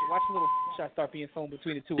 watch a little shot start being thrown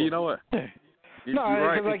between the two. You know what?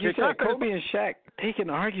 Because like you said, Kobe and Shaq, they can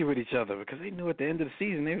argue with each other because they knew at the end of the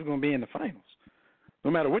season they was going to be in the finals, no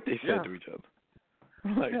matter what they said to each other.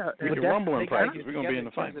 Like, we can rumble in practice, we're going to be in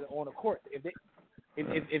the finals. On the court,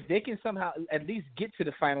 if they can somehow at least get to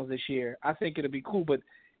the finals this year, I think it'll be cool. But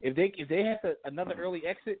if they have another early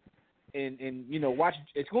exit, and watch,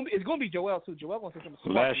 it's going to be Joel too. Joel wants to come.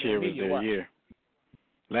 Last year was their year.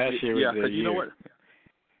 Last year was their year. You know what?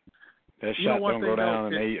 That shot don't go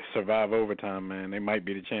down and they survive overtime, man. They might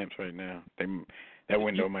be the champs right now. That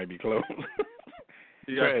window might be closed.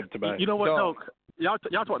 Go ahead, Tobias. You know what, though? Y'all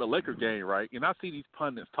talk about the Laker game, right? And I see these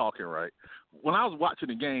pundits talking, right? When I was watching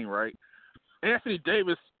the game, right, Anthony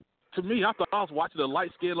Davis to me, I thought I was watching the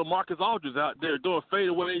light-skinned LaMarcus Aldridge out there doing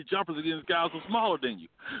fadeaway jumpers against guys who are smaller than you.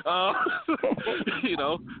 You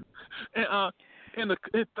know, and the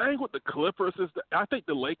thing with the Clippers is that I think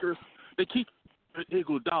the Lakers, they keep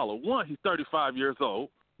Iguodala. One, he's 35 years old.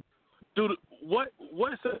 Dude, what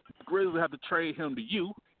is the Grizzlies have to trade him to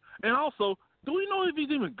you? And also, do we know if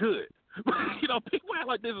he's even good? You know, people act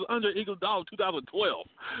like this is under Iguodala 2012.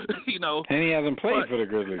 You know, and he hasn't played for the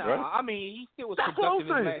Grizzlies, right? I mean, he still was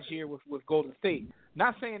productive his last year with Golden State.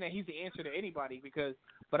 Not saying that he's the answer to anybody,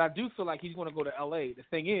 but I do feel like he's going to go to L.A. The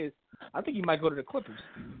thing is, I think he might go to the Clippers.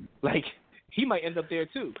 Like, he might end up there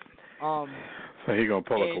too. So he's going to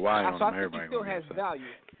pull a Kawhi on so him. I think he still has value.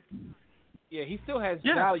 Yeah, he still has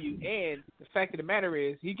value, and the fact of the matter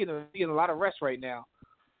is he's getting a lot of rest right now.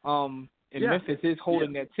 And Memphis is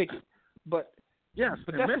holding that ticket. But yes,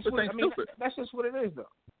 but that's just what, that's just what it is, though.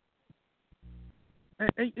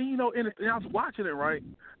 And you know, and I was watching it, right,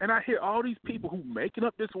 and I hear all these people who making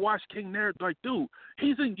up this Wash King narrative, like, dude,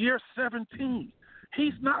 he's in year 17.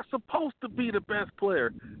 He's not supposed to be the best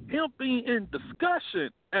player. Him being in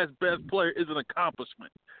discussion as best player is an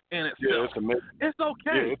accomplishment in itself. Yeah, it's amazing. It's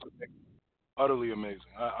okay. Yeah, it's utterly amazing.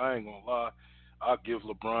 I ain't gonna lie. I'll give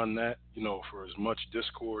LeBron that, you know, for as much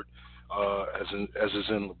discord as is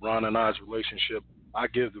in LeBron and I's relationship. I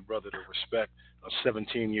give the brother the respect of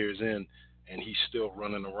 17 years in, and he's still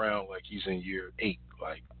running around like he's in year 8.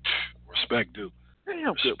 Like, respect, dude.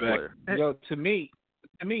 Damn, good player. Yo, to me,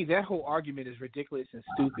 that whole argument is ridiculous and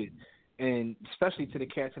stupid, and especially to the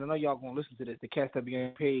cats. And I know y'all gonna listen to this. The cats that be on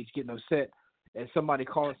the page getting upset at somebody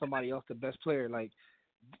calling somebody else the best player. Like,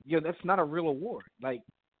 yo, that's not a real award. Like,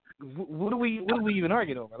 what are we even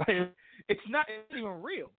arguing over? Like, it's not even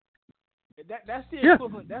real. That's the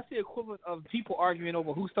equivalent. That's the equivalent of people arguing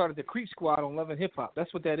over who started the Creep Squad on Love and Hip Hop.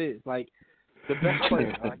 That's what that is. Like, the best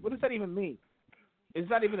player. Like, what does that even mean? It's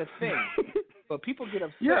not even a thing. But people get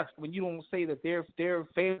upset when you don't say that their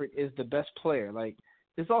favorite is the best player. Like,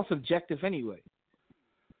 it's all subjective anyway.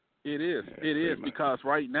 It is. It is because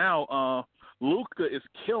right now, Luka is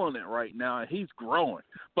killing it right now, and he's growing.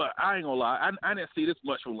 But I ain't gonna lie, I didn't see this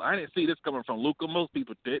much from. I didn't see this coming from Luka. Most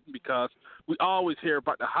people didn't, because we always hear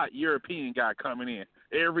about the hot European guy coming in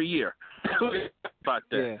every year. About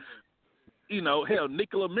that. Yeah. You know, hell,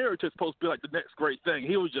 Nikola Mirotic is supposed to be like the next great thing.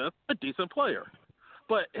 He was just a decent player.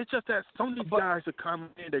 But it's just that some of these guys are coming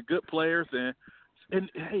in, they're good players, and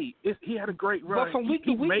hey, he had a great run. But from week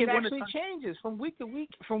to week, it actually changes. From week to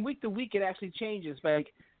week, it actually changes.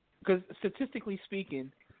 Like, because statistically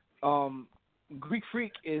speaking, Greek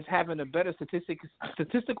Freak is having a better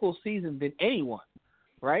statistical season than anyone,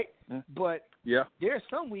 right? Yeah. But there are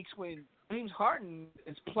some weeks when James Harden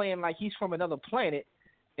is playing like he's from another planet,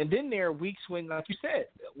 and then there are weeks when, like you said,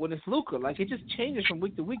 when it's Luka. Like, it just changes from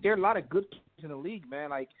week to week. There are a lot of good players in the league,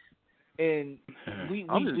 man. Like, and we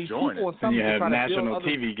enjoying it. And you have national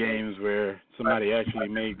TV games where somebody actually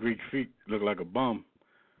made Greek Freak look like a bum.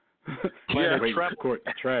 Court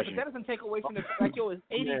trash. But that doesn't take away from the fact, yo, it's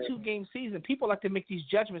 82-game season. People like to make these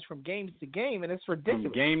judgments from game to game, and it's ridiculous.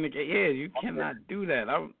 From game to game, you cannot do that.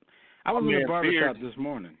 I was in the barbershop this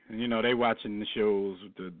morning, and, you know, they watching the shows,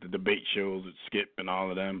 the debate shows with Skip and all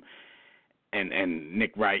of them, and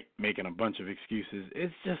Nick Wright making a bunch of excuses.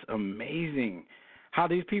 It's just amazing how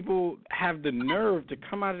these people have the nerve to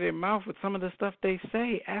come out of their mouth with some of the stuff they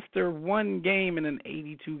say after one game in an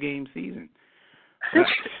 82-game season.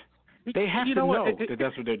 They have to know that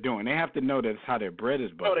that's what they're doing. They have to know that it's how their bread is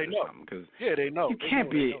buttered or something. Cause they know. You can't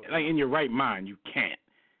be, like, in your right mind, you can't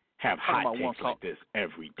have hot takes like this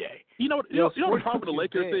every day. You know the problem with the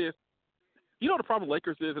Lakers is? You know the problem with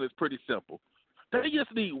the Lakers is, and it's pretty simple. They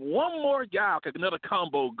just need one more guy, like another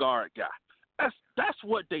combo guard guy. That's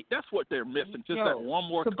what they're missing. Just that one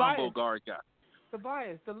more combo guard guy.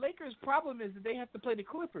 Tobias, the Lakers' problem is that they have to play the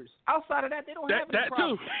Clippers. Outside of that, they don't have any that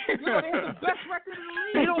problem. Too. You know, they have the best record in the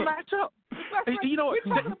league. They don't match up.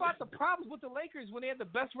 We're talking about the problems with the Lakers when they have the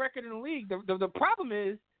best record in the league. The problem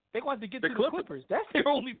is they want to get to the Clippers. That's their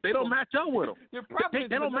only problem. They don't match up with them. Their problem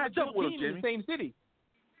they don't match up with them, Jimmy. In the same city.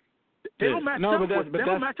 They don't match up with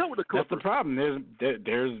the Clippers. That's the problem.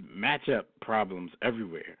 There's matchup problems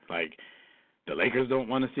everywhere. Like, the Lakers don't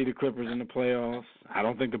want to see the Clippers in the playoffs. I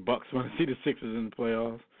don't think the Bucks want to see the Sixers in the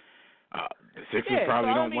playoffs. The Sixers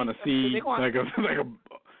probably don't want to see like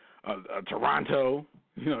a Toronto,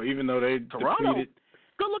 you know, even though they defeated.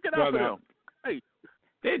 Go look it up for them. Hey,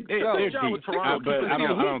 they're deep, but I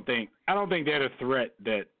don't think they're the threat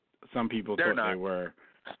that some people thought they were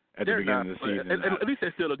at the beginning of the season. At least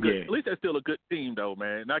they're still a good. At least they're still a good team, though,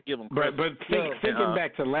 man. Not give them credit. But thinking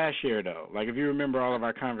back to last year, though, like if you remember all of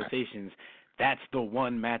our conversations, That's the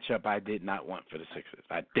one matchup I did not want for the Sixers.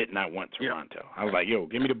 I did not want Toronto. I was like, yo,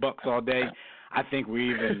 give me the Bucks all day. I think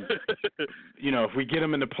we even, if we get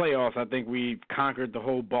them in the playoffs, I think we conquered the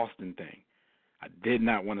whole Boston thing. I did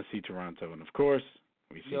not want to see Toronto. And, of course,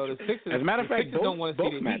 we see the Sixers, as a matter of fact, both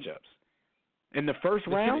matchups. In the first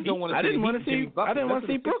round, I didn't want to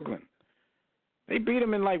see Brooklyn. They beat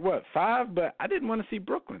them in 5? But I didn't want to see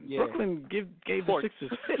Brooklyn. Yeah. Brooklyn gave the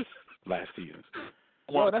Sixers fits last season.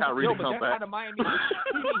 But that's how the Miami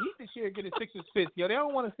Heat this year get the Sixers fits. They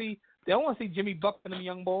don't want to see Jimmy Buck and them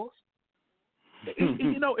young boys.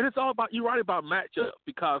 It's all about, you're right about matchups,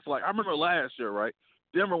 because I remember last year, right?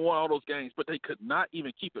 Denver won all those games, but they could not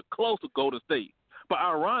even keep it close to Golden State. But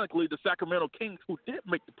ironically, the Sacramento Kings, who did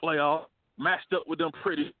make the playoffs, matched up with them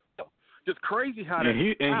pretty well. Just crazy how that.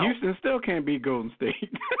 And Houston still can't beat Golden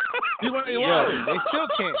State. They still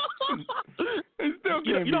can't. They still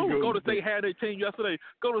can't. You know who Golden State had their team yesterday?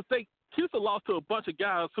 Golden State, Houston lost to a bunch of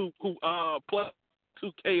guys who play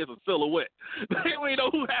 2K as a silhouette. They don't even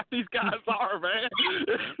know who half these guys are, man.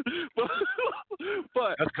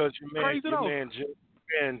 but that's because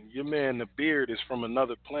your man, the Beard is from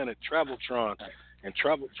another planet, Traveltron, and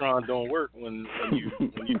Traveltron don't work when you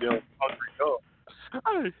deal with hungry dogs.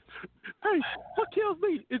 Hey, what kills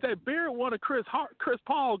me is that Beard wanted Chris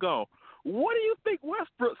Paul gone. What do you think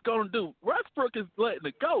Westbrook's gonna do? Westbrook is letting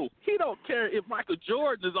it go. He don't care if Michael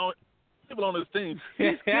Jordan is on his team.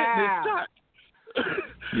 He's getting his shot.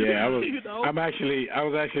 Yeah, I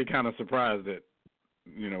was actually kind of surprised at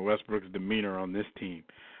Westbrook's demeanor on this team.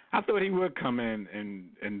 I thought he would come in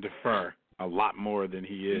and defer a lot more than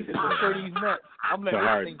he is. I'm letting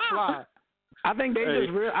this thing fly. I think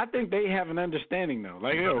I think they have an understanding though.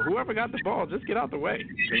 Whoever got the ball, just get out the way.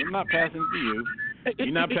 I'm not passing it to you.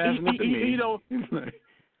 You're not passing it to me. You know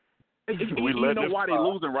why they're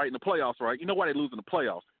losing right in the playoffs, right? You know why they're losing the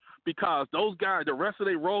playoffs? Because those guys, the rest of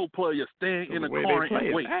their role players, staying in the corner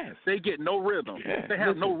and wait. They get no rhythm. Yeah. They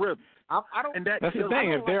have no rhythm. That's the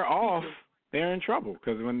thing. If they're off, they're in trouble,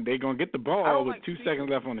 because when they're gonna get the ball with 2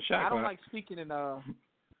 seconds left on the shot clock.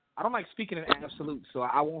 I don't like speaking in absolute, so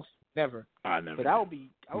I won't never. I never. But I would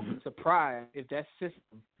be surprised if that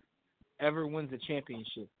system ever wins a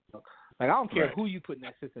championship. I don't care who you put in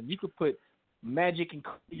that system. You could put Magic and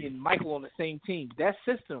Kobe and Michael on the same team. That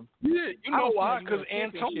system. Yeah, you know why? Because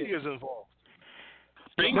Antonio is involved.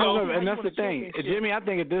 No, and that's the thing, Jimmy. I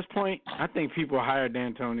think at this point, people hired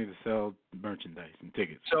D'Antoni to sell merchandise and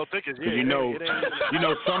tickets. Sell tickets,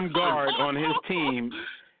 yeah. Some guard on his team,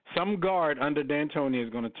 some guard under D'Antoni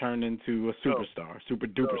is going to turn into a superstar, super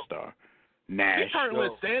duper star. Nash. He turned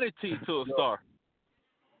insanity to a star.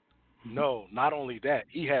 No, not only that.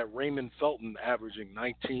 He had Raymond Felton averaging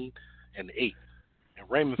 19 and 8. And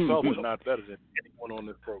Raymond Felton is not better than anyone on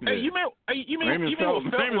this program. Hey, you mean Raymond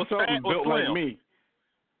Felton built like me.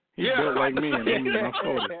 He built like me, and I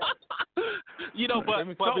told it.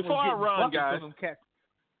 But before I run, guys,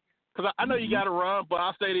 because I know you got to run, but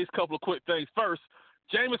I'll say these couple of quick things. First,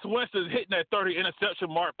 Jameis Winston is hitting that 30 interception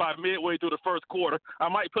mark by midway through the first quarter. I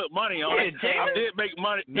might put money on it. I did make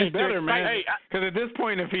money. He better, man. Because at this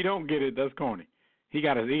point, if he don't get it, that's corny. He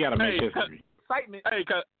got to make history. Excitement.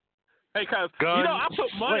 Because I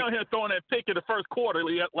put money on him throwing that pick in the first quarter.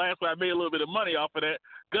 Last week I made a little bit of money off of that.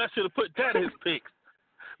 Gus should have put that in his picks.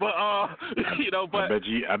 But I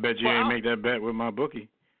bet you ain't make that bet with my bookie.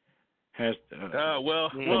 If the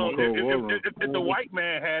white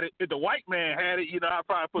man had it, I'd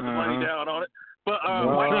probably put the money down on it. But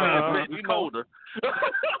white man is colder.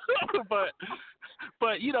 but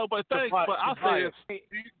I'll say this. Do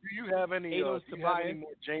you have any more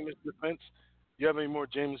Jameis defense? You have any more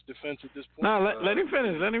Jameis defense at this point? No, let him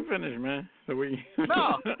finish. Let him finish, man. No.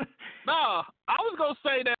 I was gonna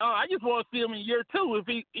say that I just want to see him in year 2. If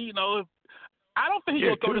he, I don't think he's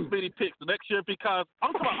gonna throw this many picks the next year, because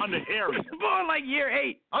I'm talking about under Arians. More like year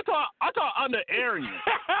 8. I'm talking under Arians.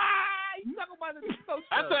 I think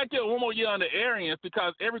I get one more year under Arians,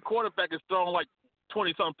 because every quarterback is throwing like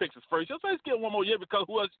 20-something picks his first year. So let's get one more year, because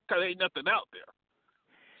there ain't nothing out there.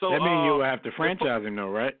 So, that means you'll have to franchise him, though,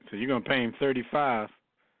 right? So you're gonna pay him $35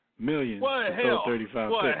 million. What the hell?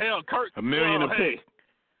 Kirk, $1 million a pick.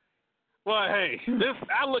 Well, hey,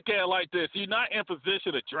 I look at it like this. You're not in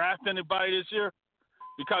position to draft anybody this year,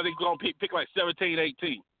 because he's going to pick like 17,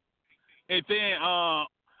 18. And then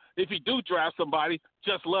if you do draft somebody,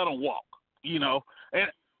 just let them walk, And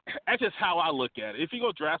that's just how I look at it. If you're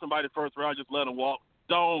going to draft somebody the first round, just let them walk.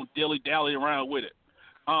 Don't dilly-dally around with it.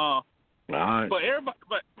 But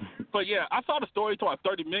yeah, I saw the story talking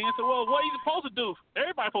about $30 million. So, well, what are you supposed to do?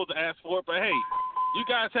 Everybody's supposed to ask for it. But, hey, you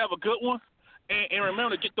guys have a good one. And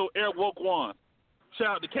remember to get those Air Woke One. Shout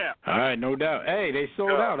out to Cap. All right, no doubt. Hey, they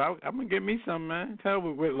sold out. I'm gonna get me some, man. Tell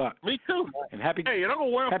with Whitlock. Me too. And happy. Hey, and I'm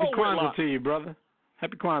gonna wear Happy a Kwanzaa Whitlock. to you, brother.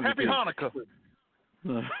 Happy Kwanzaa. Happy to you.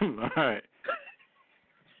 Hanukkah. All right.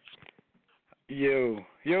 Yo,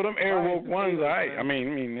 them Airwalk ones, all right. I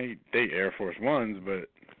mean, they Air Force Ones, but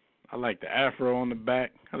I like the afro on the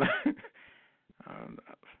back.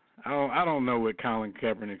 I don't know what Colin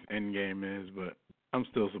Kaepernick's end game is, but I'm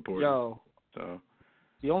still supporting. Yo, so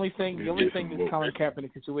the only thing this Colin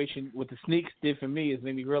Kaepernick situation with the sneaks did for me is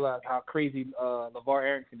made me realize how crazy LeVar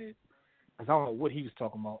Arrington is. 'Cause I don't know what he was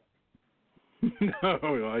talking about.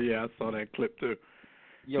 Oh yeah, I saw that clip too.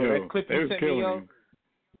 Yo, that clip you sent me, yo.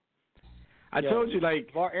 I told you,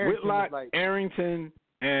 like Whitlock, like, Arrington,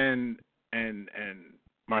 and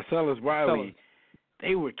Marcellus Wiley,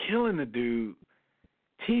 they were killing the dude.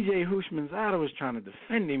 T.J. Houshmandzadeh was trying to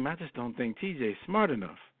defend him. I just don't think T.J.'s smart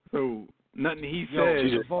enough. So nothing he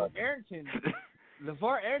said.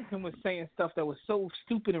 LeVar Arrington was saying stuff that was so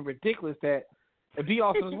stupid and ridiculous that it'd be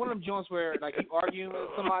awesome. It was one of them joints where like you arguing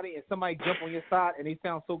with somebody and somebody jump on your side and they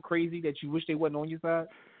sound so crazy that you wish they wasn't on your side.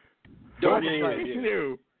 Shout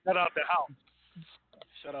out the house.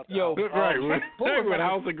 Shout out the house. Right. When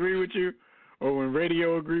house agree with you or when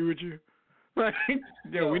radio agree with you. Like,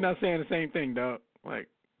 we're not saying the same thing, dog. Like,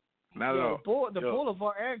 not at all. The bull of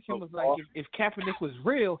our Arrington was like, if Kaepernick was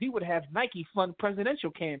real, he would have Nike fund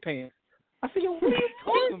presidential campaign. I said, yo, what are you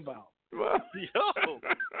talking about? Yo.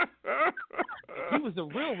 He was a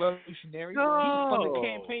real revolutionary. No. He funded a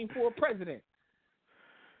campaign for a president.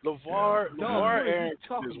 LeVar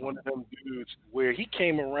Arrington is one of them dudes where he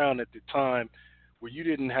came around at the time where you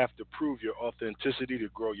didn't have to prove your authenticity to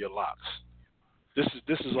grow your locks. This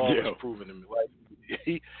is all he's proven to me. Like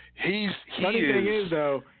Funny thing is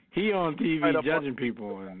though, he on TV judging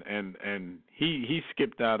people and he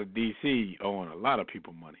skipped out of D.C. owing a lot of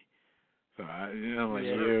people money. So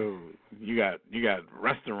you got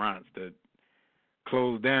restaurants that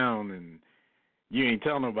closed down and you ain't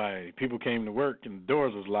tell nobody. People came to work and the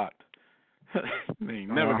doors was locked. They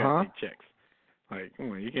never got their checks. Like,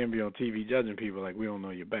 come on, you can't be on TV judging people like we don't know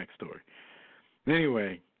your backstory.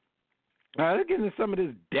 Anyway, let's get into some of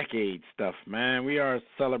this decade stuff, man. We are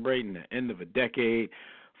celebrating the end of a decade.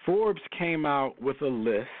 Forbes came out with a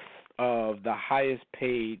list of the highest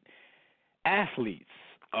paid athletes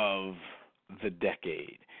of the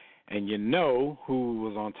decade. And you know who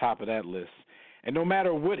was on top of that list. And no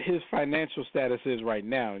matter what his financial status is right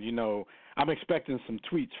now, I'm expecting some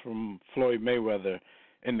tweets from Floyd Mayweather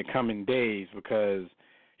in the coming days because,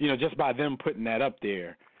 just by them putting that up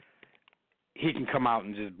there, he can come out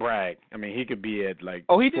and just brag. I mean, he could be at like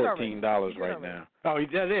 $14 right now. Oh,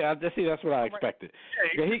 that's what I expected.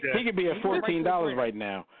 He could be at $14 right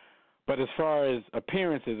now. But as far as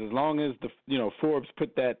appearances, as long as Forbes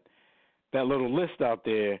put that little list out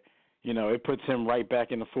there, it puts him right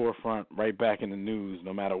back in the forefront, right back in the news,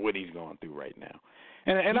 no matter what he's going through right now.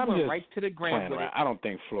 And I'm just right to the ground. I don't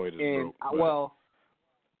think Floyd is broke. Well,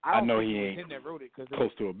 I know he ain't ain't him that wrote it close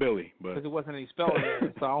to a Billy, but because it wasn't any spelling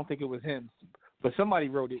there, so I don't think it was him. But somebody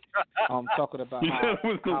wrote it, talking about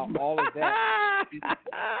how all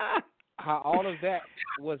of that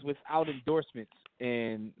was without endorsements,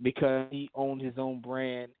 and because he owned his own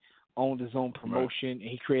brand, owned his own promotion, and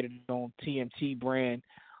he created his own TMT brand.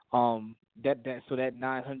 So that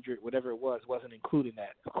 900 whatever it was wasn't including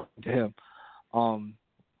that according to him.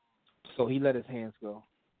 So he let his hands go.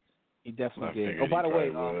 He definitely did. Oh, by the way,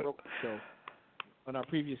 so on our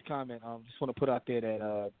previous comment, just want to put out there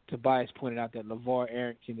that Tobias pointed out that LeVar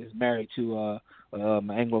Arrington is married to an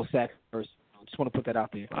Anglo-Saxon person. Just want to put that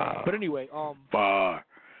out there. But anyway, bar.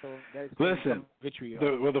 So listen,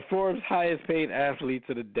 the Forbes highest paid athletes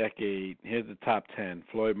of the decade. Here's the top 10.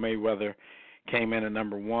 Floyd Mayweather came in at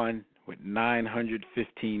number 1 with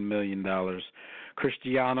 $915 million.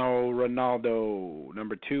 Cristiano Ronaldo,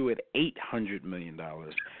 number 2 at $800 million.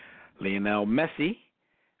 Lionel Messi,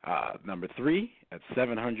 number 3 at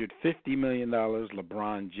 $750 million.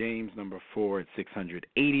 LeBron James, number 4 at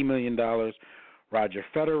 $680 million. Roger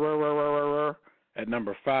Federer at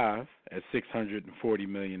number 5 at $640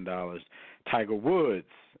 million. Tiger Woods,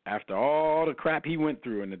 after all the crap he went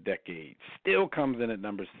through in the decade, still comes in at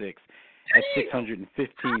number 6 at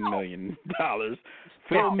 $615 million.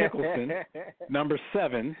 Phil Mickelson, number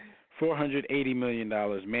 7, $480 million.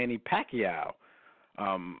 Manny Pacquiao,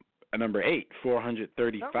 number 8,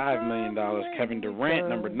 $435 million. Kevin Durant,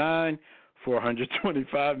 number 9,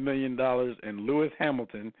 $425 million. And Lewis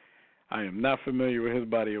Hamilton, I am not familiar with his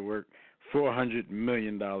body of work, $400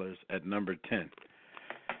 million at number 10.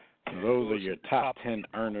 So those are your top 10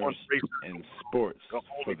 earners in sports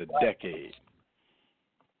for the decade.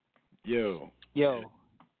 Yo. Yo,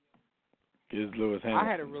 is Lewis Hamilton. I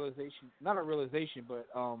had a realization, not a realization, but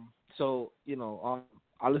so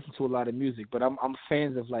I listen to a lot of music, but I'm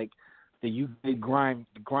fans of like the UK grime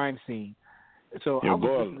scene. So I was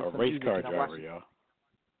listening to a some race music car and I driver, watched, y'all.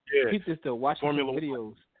 Yeah. keep this still watching some Formula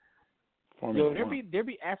videos. Formula Yo, One. there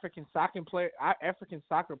be African soccer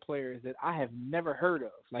players that I have never heard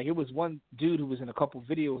of. Like it was one dude who was in a couple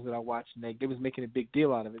videos that I watched, and they was making a big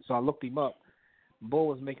deal out of it. So I looked him up. Bo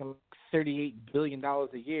was making like $38 billion a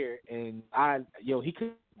year, and he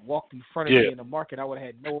could walk in front of me in the market. I would have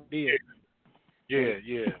had no idea. Yeah.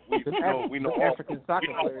 We know all African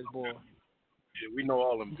soccer players, boy. Yeah, we know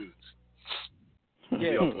all them dudes.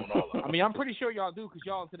 Yeah, We up on all of them. I mean, I'm pretty sure y'all do because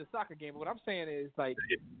y'all into the soccer game. But what I'm saying is, like,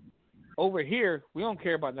 over here, we don't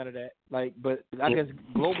care about none of that. Like, but I guess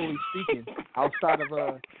globally speaking, outside of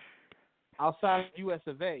US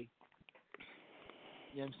of A,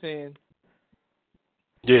 you know what I'm saying?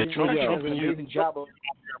 Yeah, Trump Trump does an and you. amazing job of.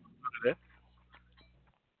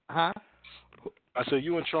 Huh? I said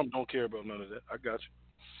you and Trump don't care about none of that. I got you.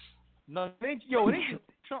 No, it ain't just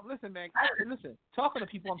Trump. Listen, man. Listen, talking to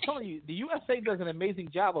people, I'm telling you, the USA does an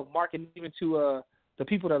amazing job of marketing even to the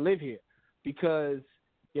people that live here, because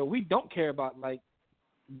we don't care about like.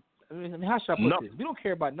 I mean, how should I put this? We don't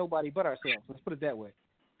care about nobody but ourselves. Let's put it that way.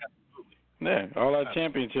 Yeah, all our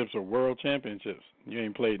championships are world championships. You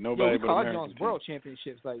ain't played nobody but American Jones teams. world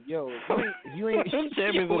championships. Like, if you ain't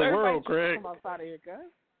champions of the world, Craig. Come outside of here, guys.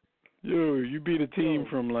 You beat a team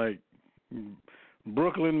from like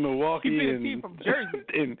Brooklyn, Milwaukee, you beat a team from Jersey,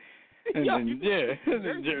 and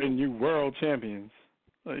you world champions.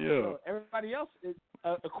 Everybody else,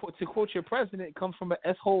 to quote your president, comes from an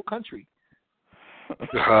S-hole country.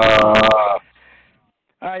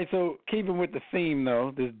 All right, so keeping with the theme,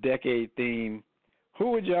 though, this decade theme,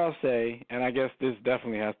 who would y'all say, and I guess this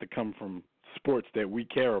definitely has to come from sports that we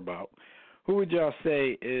care about, who would y'all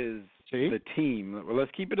say is the team? Well,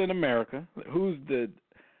 let's keep it in America. Who's the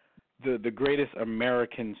greatest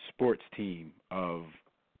American sports team of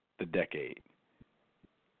the decade?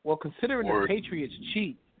 Well, considering the Patriots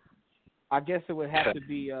cheat, I guess it would have to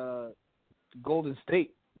be Golden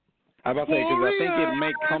State. I about to say, because I think it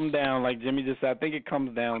may come down, like Jimmy just said, I think it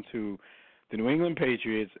comes down to the New England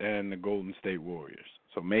Patriots and the Golden State Warriors.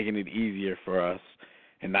 So making it easier for us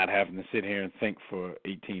and not having to sit here and think for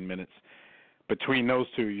 18 minutes. Between those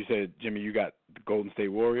two, you said, Jimmy, you got the Golden State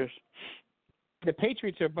Warriors? The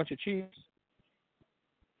Patriots are a bunch of cheaters.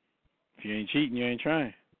 If you ain't cheating, you ain't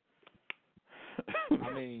trying.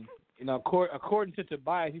 I mean, according to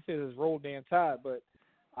Tobias, he says it's roll damn tide, but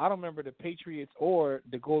I don't remember the Patriots or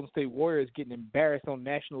the Golden State Warriors getting embarrassed on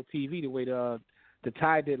national TV the way the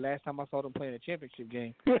Tide did last time I saw them playing a championship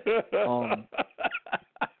game.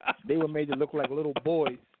 They were made to look like little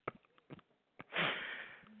boys.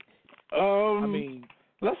 I mean,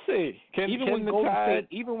 let's see. Even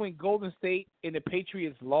when Golden State and the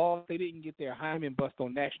Patriots lost, they didn't get their hymen bust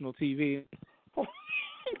on national TV.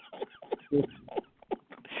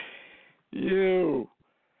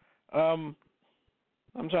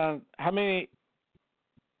 I'm trying. How many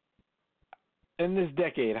in this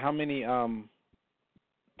decade? How many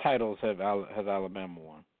titles has Alabama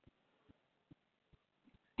won?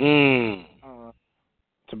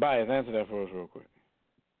 Tobias, answer that for us real quick.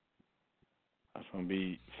 I'm going to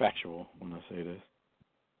be factual when I say this.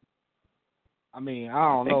 I mean, I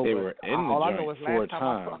don't know. They were in the joint 4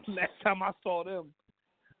 times. Last time I saw them,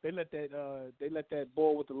 they let that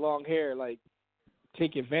boy with the long hair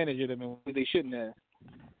take advantage of them, and they shouldn't have.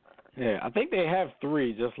 Yeah, I think they have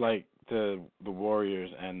 3, just like the Warriors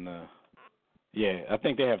and the. Yeah, I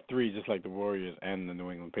think they have 3, just like the Warriors and the New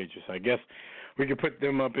England Patriots. I guess we could put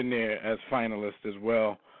them up in there as finalists as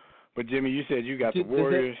well. But Jimmy, you said you got the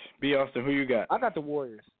Warriors. B. Austin, who you got? I got the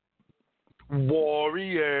Warriors.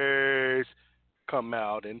 Warriors, come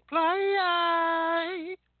out and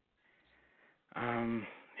play.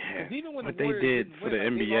 Even when what they did for the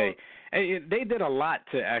NBA, they did a lot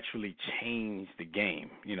to actually change the game.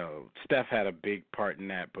 Steph had a big part in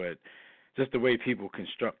that, but just the way people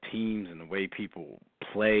construct teams and the way people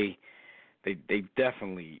play, they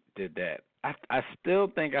definitely did that. I still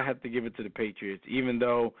think I have to give it to the Patriots, even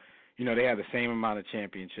though, they had the same amount of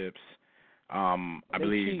championships. I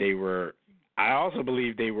also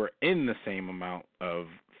believe they were in the same amount of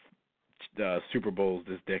Super Bowls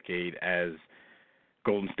this decade as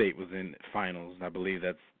Golden State was in finals. I believe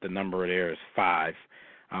that's the number there is 5.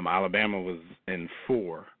 Alabama was in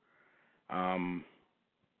 4. I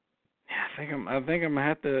think I'm gonna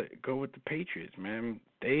have to go with the Patriots, man.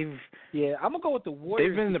 I'm gonna go with the Warriors.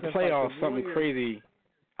 They've been in the playoffs, something crazy.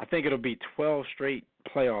 I think it'll be 12 straight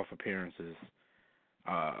playoff appearances,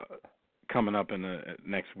 coming up in the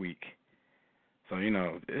next week. So,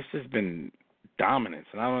 it's just been dominance.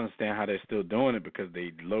 And I don't understand how they're still doing it because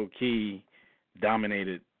they low-key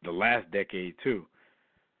dominated the last decade, too.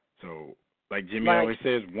 So, like Jimmy always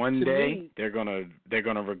says, one day they're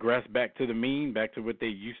gonna regress back to the mean, back to what they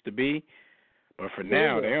used to be. But for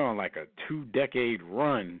now, they're on like a 2-decade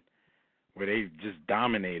run where they've just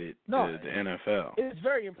dominated the NFL. It's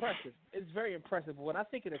very impressive. But when I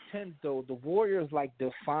think of the Tens, though, the Warriors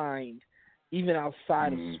defined, even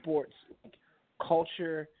outside of sports,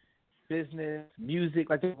 culture, business, music.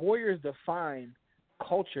 Like the Warriors defined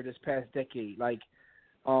culture this past decade. Like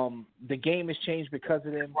the game has changed because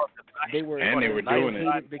of them. They were doing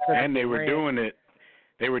it.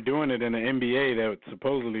 They were doing it in an NBA that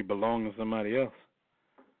supposedly belonged to somebody else.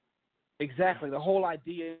 Exactly. The whole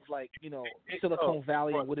idea is Silicon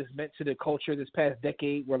Valley and what it's meant to the culture this past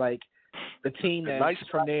decade, where the team that's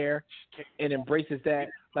from there and embraces that,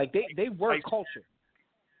 they work culture.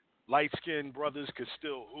 Light-skinned brothers could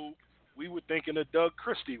still hoop. We were thinking of Doug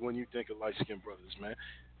Christie when you think of light-skinned brothers, man.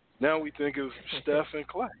 Now we think of Steph and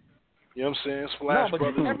Clay. You know what I'm saying? Splash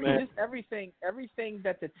Brothers, man. Everything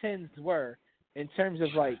that the Tens were in terms of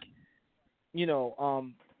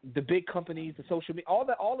the big companies, the social media,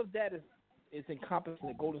 all of that is encompassed in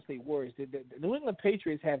the Golden State Warriors. The New England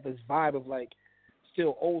Patriots have this vibe of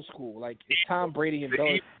still old school. It's Tom Brady and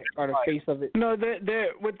Belichick are the face of it. No,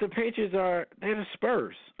 they're what the Patriots are. They're the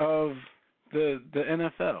Spurs of the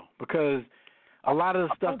NFL because a lot of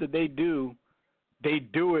the stuff that they do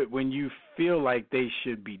it when you feel like they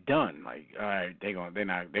should be done. All right, they're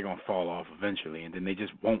gonna fall off eventually, and then they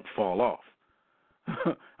just won't fall off.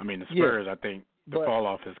 I mean, the Spurs, I think the fall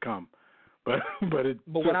off has come, but it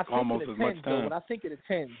took almost as much time. When I think of the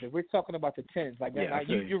Tens, if we're talking about the Tens,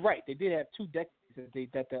 you're right. They did have 2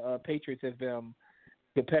 decades that the Patriots have been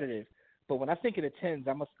competitive. But when I think of the Tens,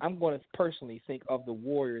 I'm going to personally think of the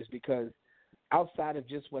Warriors because outside of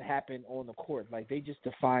just what happened on the court, they just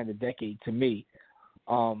defined the decade to me,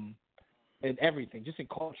 in everything, just in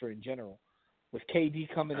culture in general. With KD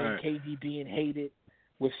coming in, KD being hated.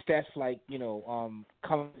 With Steph,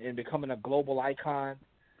 coming and becoming a global icon,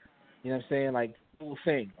 you know what I'm saying? The whole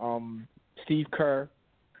thing. Steve Kerr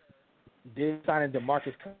did signing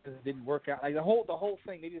DeMarcus Cousins, didn't work out. The whole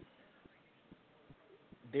thing.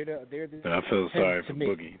 I feel sorry for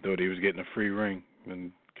Boogie. Thought he was getting a free ring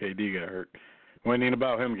when KD got hurt. Wasn't even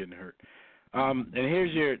about him getting hurt. And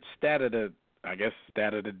here's your stat of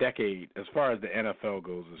the decade as far as the NFL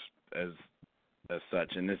goes as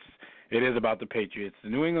such, and it is about the Patriots. The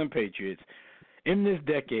New England Patriots in this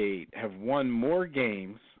decade have won more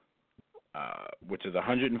games, which is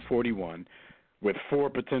 141, with 4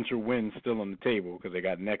 potential wins still on the table because they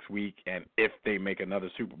got next week, and if they make another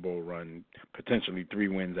Super Bowl run, potentially 3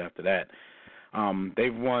 wins after that.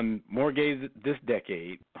 They've won more games this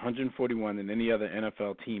decade, 141, than any other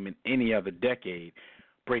NFL team in any other decade,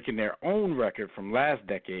 breaking their own record from last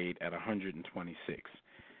decade at 126.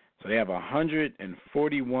 So they have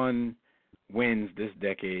 141 wins this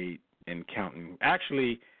decade and counting.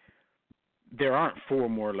 Actually, there aren't 4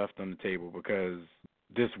 more left on the table because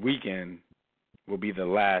this weekend will be the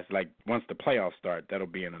last. Once the playoffs start, that'll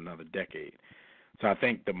be in another decade. So I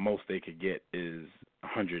think the most they could get is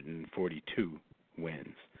 142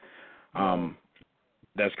 wins.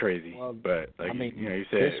 That's crazy. Well, but you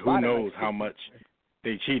said, who knows how much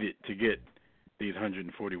they cheated to get these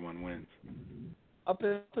 141 wins. Up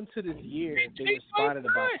until this year, they were spotted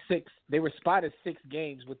about 6. They were spotted 6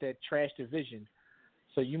 games with that trash division.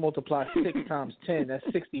 So you multiply 6 times 10, that's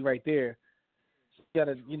 60 right there. So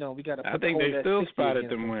we gotta. I think they still spotted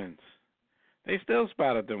them wins. They still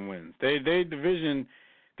spotted them wins. They division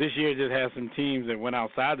this year just has some teams that went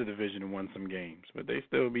outside the division and won some games, but they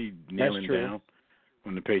still be kneeling down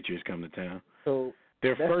when the Patriots come to town. So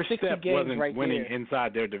their first step wasn't winning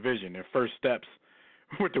inside their division. Their first steps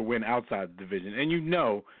were to win outside the division. And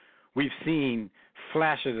we've seen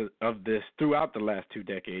flashes of this throughout the last 2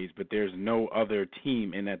 decades, but there's no other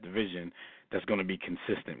team in that division that's going to be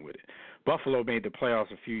consistent with it. Buffalo made the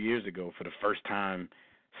playoffs a few years ago for the first time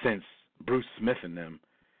since Bruce Smith and them.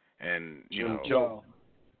 And,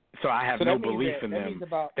 so I have no belief in them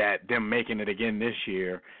that them making it again this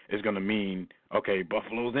year is going to mean, okay,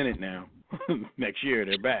 Buffalo's in it now. Next year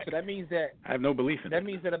they're back. So that means that I have no belief in that. That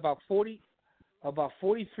means that about 43%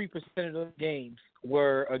 of those games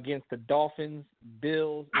were against the Dolphins,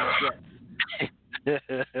 Bills,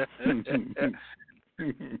 and Jets.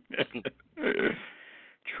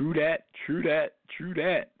 True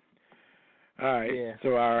that. All right. Yeah,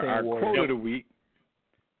 so our quote of the week.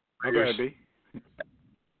 Go ahead, B.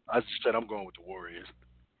 I said I'm going with the Warriors.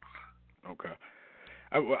 Okay.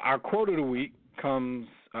 Our quote of the week comes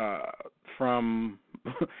from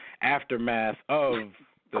aftermath of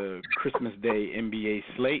the Christmas Day NBA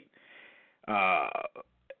slate.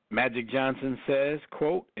 Magic Johnson says,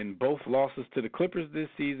 quote, in both losses to the Clippers this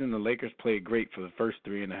season, the Lakers played great for the first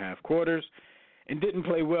 3.5 quarters and didn't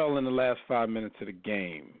play well in the last 5 minutes of the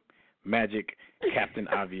game. Magic, Captain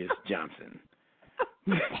Obvious Johnson.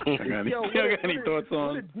 Y'all got any thoughts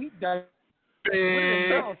on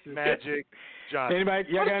Magic Johnson? Anybody?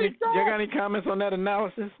 Y'all got any comments on that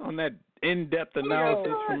analysis? On that in-depth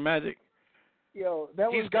analysis from Magic? Yo, that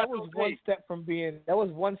was one step from being in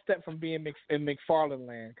McFarland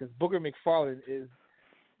land, because Booger McFarland is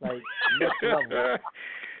like next level.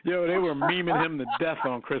 Yo, they were memeing him to death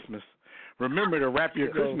on Christmas. Remember to wrap your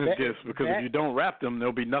Christmas gifts, because if you don't wrap them,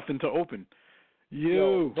 there'll be nothing to open.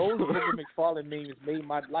 Yo, those Booger McFarland memes made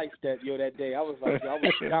my life that day. I was like, I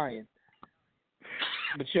was dying.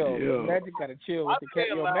 But Magic gotta chill with the cat.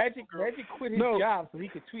 Magic quit his job so he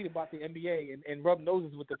could tweet about the NBA and rub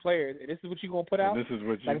noses with the players. And this is what you gonna put out? This is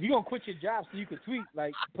what you... Like, if you gonna quit your job so you can tweet,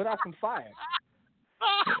 like, put out some fire.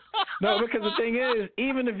 No, because the thing is,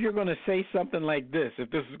 even if you're gonna say something like this, if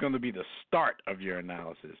this is gonna be the start of your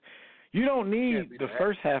analysis, you don't need the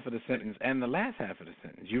first half of the sentence and the last half of the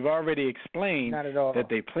sentence. You've already explained that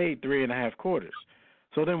they played 3.5 quarters.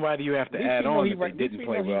 So then why do you have to add on that they didn't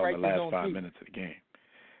play well in the last 5 minutes of the game?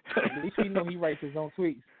 At least we know he writes his own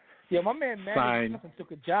tweets. Yeah, my man Magic Johnson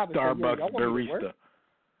took a job at Starbucks barista.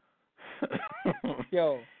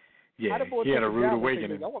 Yo, he had a rude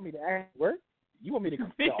awakening. Y'all want me to ask work? You want me to come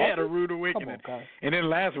to He had a rude office? awakening. And then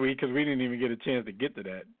last week, because we didn't even get a chance to get to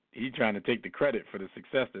that, he's trying to take the credit for the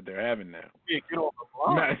success that they're having now. Yeah, get on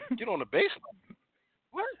the line. Get on the baseline.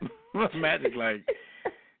 What? Magic like,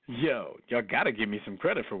 yo, y'all gotta give me some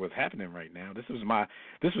credit for what's happening right now. This was my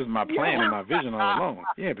plan and my vision all along.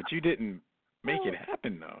 Yeah, but you didn't make it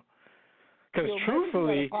happen though. Because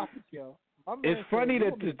truthfully, it's funny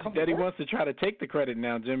that he wants to try to take the credit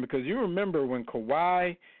now, Jim. Because you remember when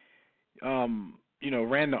Kawhi,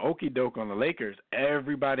 ran the okie doke on the Lakers,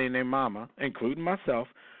 everybody and their mama, including myself,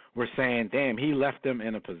 were saying, "Damn, he left them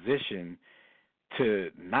in a position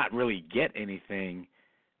to not really get anything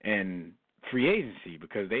in free agency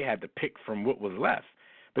because they had to pick from what was left."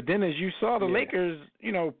 But then as you saw the Lakers,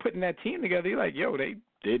 putting that team together, you're like, yo, they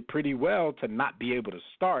did pretty well to not be able to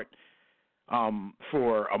start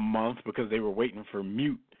for a month because they were waiting for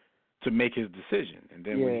Mute to make his decision. And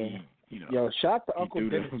then when he, shout out to Uncle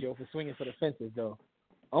Dennis, for swinging for the fences, though.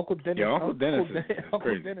 Uncle Dennis, Uncle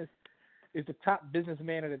Dennis is the top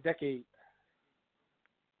businessman of the decade.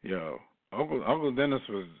 Yo, Uncle Dennis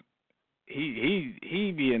was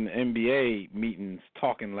he be in the NBA meetings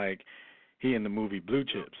talking like he in the movie Blue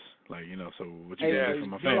Chips, like so what you gonna do for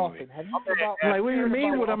my family? I'm like, what do you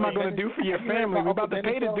mean? What am I gonna do for your family? We're about to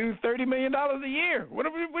pay the dude $30 million a year. What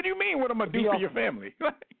do you mean? What am I gonna do for your family?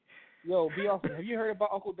 Yo, be awesome. Have you heard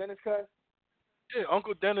about Uncle Dennis, cuz? Yeah,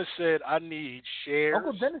 Uncle Dennis said, I need shares.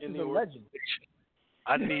 Uncle Dennis is a legend.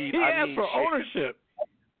 I need asked for ownership.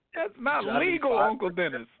 That's not legal, Uncle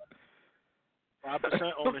Dennis.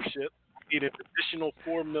 5% ownership. I need an additional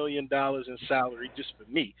 $4 million in salary just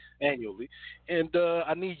for me annually. And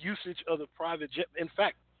I need usage of the private jet. In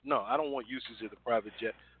fact, no, I don't want usage of the private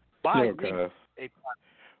jet. Buy me a private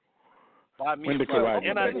When did Kawhi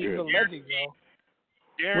get that good?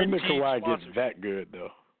 When did Kawhi get that good,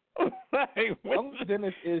 though? Uncle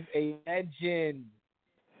Dennis is a legend.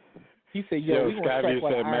 He said, yo Scotty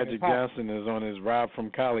said Magic Johnson is on his Rob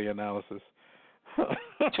from Cali analysis.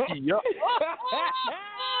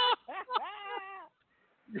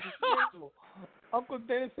 Uncle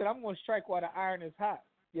Dennis said, I'm going to strike while the iron is hot.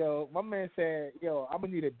 Yo, my man said, yo, I'm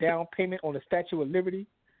going to need a down payment on the Statue of Liberty.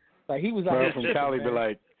 Like, he was out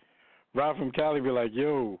Rob from Cali be like,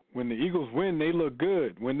 yo, when the Eagles win, they look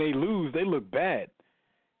good. When they lose, they look bad.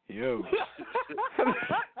 Yo.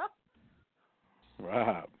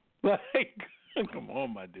 Rob. Like, come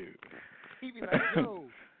on, my dude. He be like, yo,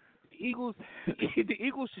 the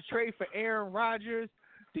Eagles should trade for Aaron Rodgers.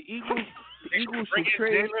 The Eagles should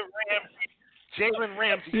trade Jalen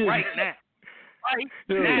Ramsey right now.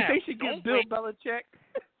 Now. They should get Bill Belichick.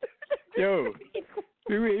 Yo,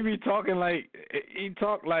 he be talking like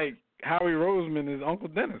Howie Roseman is Uncle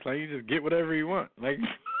Dennis. Like, you just get whatever you want. Like,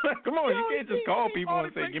 come on, you can't just call people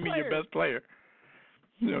and say, "Give me your best player."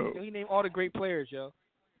 No. He named all the great players, yo.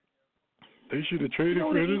 They should have traded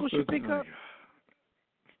for the this. Eagles should pick up.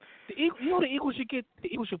 The Eagles should get. The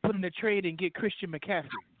Eagles should put in a trade and get Christian McCaffrey.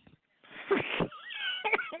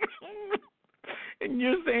 And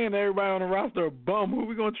you're saying everybody on the roster a bum. Who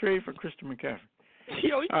we gonna trade for Christian McCaffrey?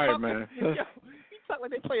 Yo, all right, man. He talk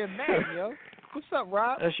like they playing Madden, yo. What's up,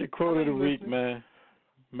 Rob? That's your quote of the week, man.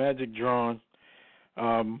 Magic drawn.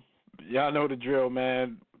 Y'all know the drill,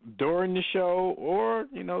 man. During the show or,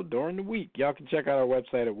 during the week, y'all can check out our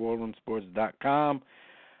website at worldrunsports.com.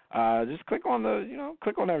 Just click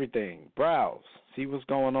on everything. Browse. See what's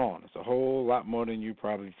going on. It's a whole lot more than you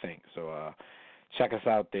probably think. So check us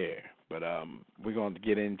out there. But we're going to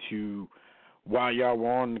get into while y'all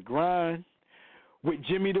were on the grind with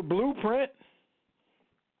Jimmy the Blueprint.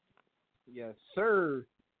 Yes, sir.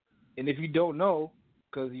 And if you don't know,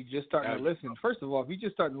 because you just starting to listen, first of all, if you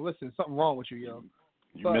just starting to listen, something wrong with you, yo.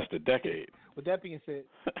 You missed a decade. With that being said,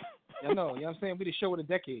 I know, you know what I'm saying? We the show of the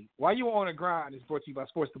decade. While You on the Grind is brought to you by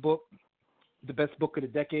Sports the Book, the best book of the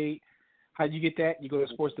decade. How do you get that? You go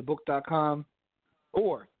to sportsthebook.com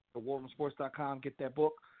or warroomsports.com, get that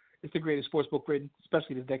book. It's the greatest sports book written,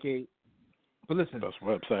 especially this decade. But listen. Best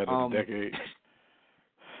website of the decade.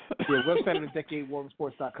 Yeah, website of the decade,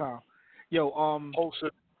 warroomsports.com. Yo,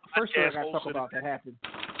 first thing I got to talk about that happened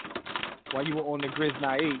while you were on the Grizz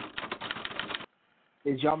 98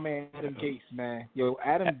 is y'all man Adam Gase, man. Yo,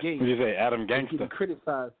 Adam Gase. What did you say, Adam Gangster? Getting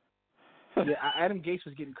criticized. Yeah, Adam Gase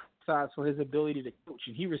was getting criticized for his ability to coach,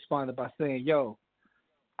 and he responded by saying, yo,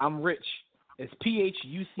 I'm rich. It's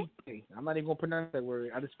P-H-U-C-K. I'm not even going to pronounce that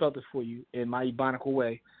word. I just spelled it for you in my ebonical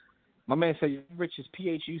way. My man said, rich is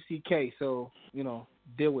P-H-U-C-K, so,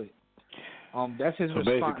 deal with it. That's his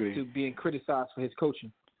response to being criticized for his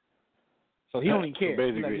coaching. So he don't even care.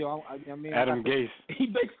 So basically, Adam Gase he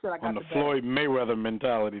basically said, I got on the Floyd Mayweather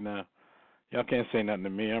mentality now. Y'all can't say nothing to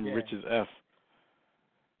me. I'm rich as F.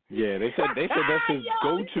 Yeah, they said that's his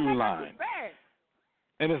go-to line.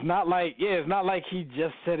 And it's not like he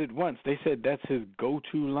just said it once. They said that's his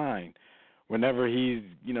go-to line. Whenever he's,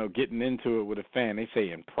 getting into it with a fan, they say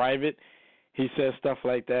in private, he says stuff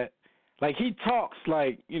like that. Like he talks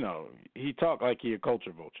like, he talked like he a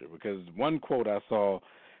culture vulture, because one quote I saw,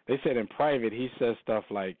 they said in private he says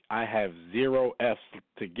stuff like, I have 0 F's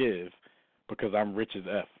to give because I'm rich as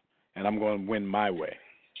F and I'm going to win my way.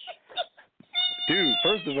 Dude,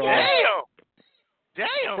 first of all,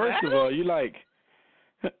 you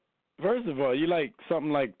like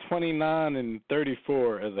something like 29 and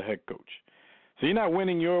 34 as a head coach. So you're not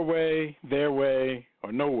winning your way, their way,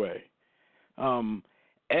 or no way.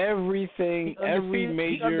 Every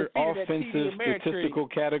major offensive statistical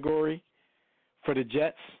category for the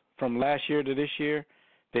Jets from last year to this year,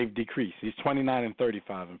 they've decreased. He's 29 and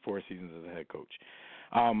 35 in 4 seasons as a head coach.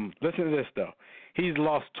 Listen to this, though. He's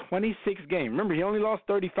lost 26 games. Remember, he only lost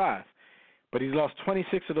 35, but he's lost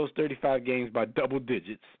 26 of those 35 games by double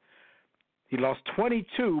digits. He lost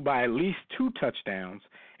 22 by at least 2 touchdowns,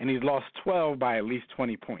 and he's lost 12 by at least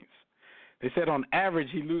 20 points. They said on average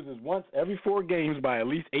he loses once every 4 games by at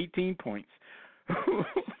least 18 points.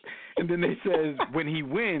 And then they said when he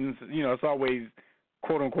wins, it's always,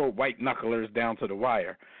 quote-unquote, white-knucklers down to the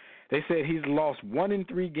wire. They said he's lost 1 in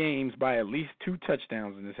 3 games by at least 2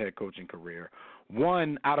 touchdowns in his head coaching career.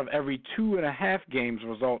 1 out of every 2.5 games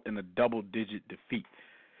result in a double-digit defeat.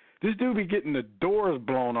 This dude be getting the doors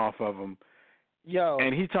blown off of him. Yo,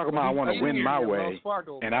 and he talking about I want to win my way,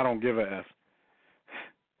 and I don't give a F.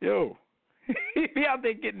 Yo, he be out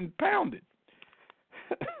there getting pounded.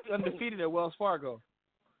 Undefeated at Wells Fargo.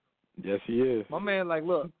 Yes, he is. My man,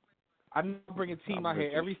 look, I bring a team out here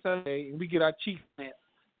every Sunday, and we get our cheeks met.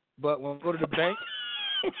 But when we go to the bank,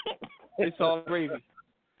 it's all gravy.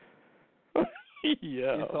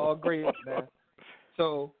 Yeah. It's all gravy, man.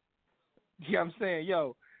 So, I'm saying,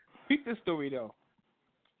 read this story, though.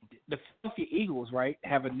 The Philadelphia Eagles, right,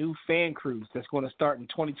 have a new fan cruise that's going to start in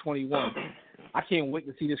 2021. I can't wait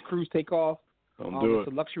to see this cruise take off. It's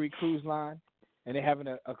a luxury cruise line, and they're having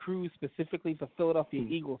a cruise specifically for Philadelphia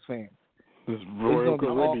Eagles fans. This Royal There's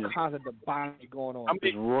Caribbean. all kinds of debauchery going on.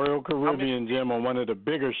 This Royal Caribbean, Jim, on one of the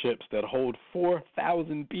bigger ships that hold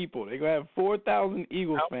 4,000 people. They're going to have 4,000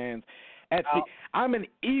 Eagles fans at sea. I'm an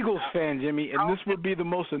Eagles fan, Jimmy, and this would be the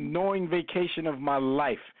most annoying vacation of my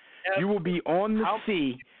life. You will be on the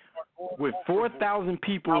sea with 4,000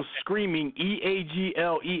 people screaming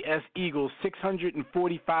EAGLES Eagles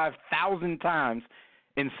 645,000 times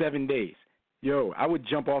in 7 days. Yo, I would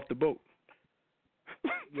jump off the boat.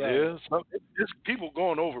 Yeah, it's people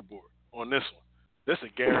going overboard on this one. This is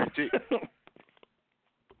a guarantee.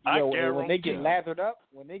 When they get lathered up,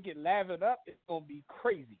 it's gonna be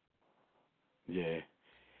crazy. Yeah,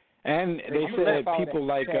 and they said people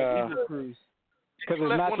like because it's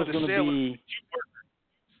not just going to be,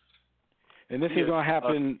 and this is going to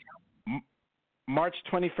happen March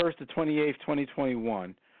 21st to 28th,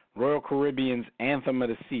 2021. Royal Caribbean's Anthem of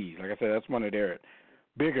the Seas. Like I said, that's one of their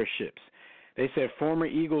bigger ships. They said former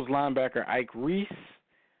Eagles linebacker Ike Reese,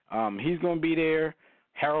 He's going to be there.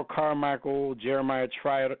 Harold Carmichael, Jeremiah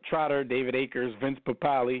Trotter, David Akers, Vince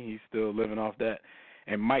Papale. He's still living off that.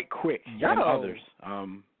 And Mike Quick and others.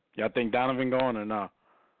 Y'all think Donovan going or not?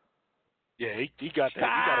 Yeah, he got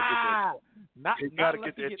that. He got to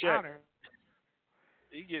get that check. Honored.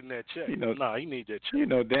 He getting that check. He need that check. You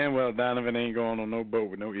know damn well Donovan ain't going on no boat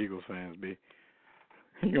with no Eagles fans, B.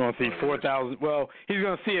 He's going to see 4,000. Well, he's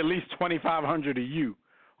going to see at least 2,500 of you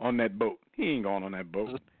on that boat. He ain't going on that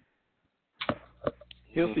boat.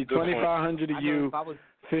 He'll see 2,500 of you,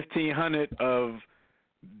 1,500 of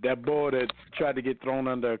that boy that tried to get thrown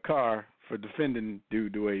under a car for defending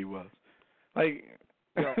dude the way he was. Like,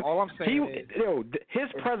 all I'm saying is, his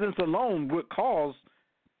presence alone would cause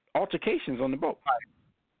altercations on the boat.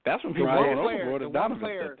 That's when people the going one overboard. If Donovan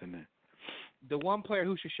stepped in there. The one player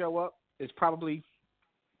who should show up is probably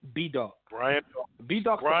B-Dog. Brian.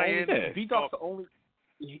 B-Dog's the only.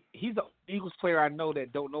 He's the Eagles player I know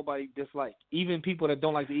that don't nobody dislike. Even people that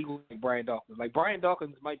don't like the Eagles like Brian Dawkins. Like Brian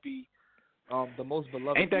Dawkins might be the most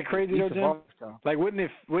beloved. Ain't that crazy though, Jim? Like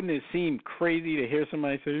wouldn't it seem crazy to hear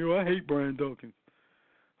somebody say, "Yo, I hate Brian Dawkins"?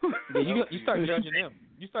 Yeah, you start judging them.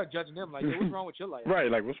 You start judging them like, hey, what's wrong with your life?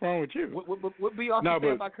 Right, like what's wrong with you? What B. Austin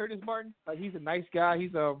say about Curtis Martin? Like he's a nice guy.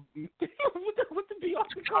 He's what the B.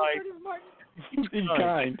 Austin call Curtis Martin? He's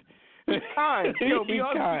kind. He's kind. Yo, he's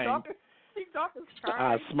kind. He's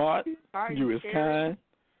kind. Smart. You is kind.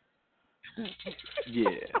 Yeah.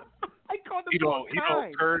 I called him He don't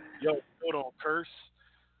curse. Yo, he don't curse.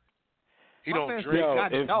 He don't drink. Yo,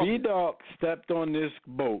 if B-Dog stepped on this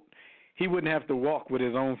boat, he wouldn't have to walk with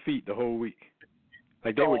his own feet the whole week.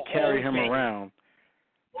 Like they would carry him around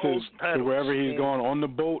to wherever he's going on the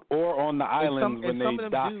boat or on the islands when they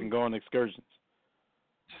dock and go on excursions.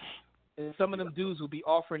 And some of them dudes will be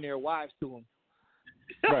offering their wives to him.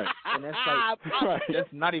 Right. And that's like that's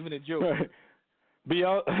not even a joke. Right.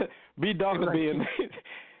 B-Dog will be in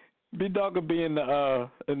B-Dog will be in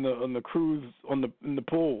the cruise in the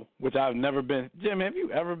pool, which I've never been. Jim, have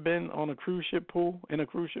you ever been on a cruise ship pool?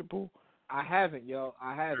 I haven't, yo.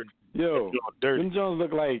 Yo, them Jones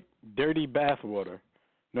look like dirty bathwater.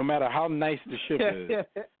 No matter how nice the ship is,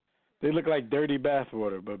 they look like dirty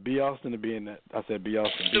bathwater. But B. Austin to be in that. I said B.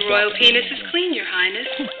 Austin. The royal penis is clean, Your Highness.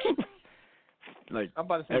 Like I'm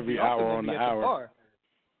about to say every hour on the hour.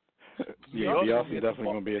 Yeah, B. Austin definitely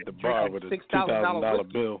gonna be at the bar with a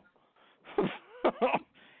 $2,000 bill.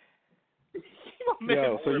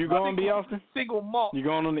 Yo, so you going, B. Austin? Single malt. You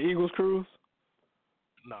going on the Eagles cruise?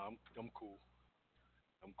 No, I'm cool.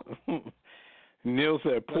 Neil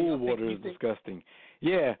said pool water is disgusting.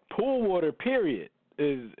 Yeah, pool water, period,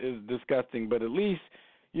 is disgusting. But at least,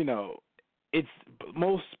 it's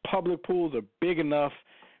most public pools are big enough,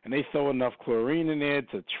 and they throw enough chlorine in there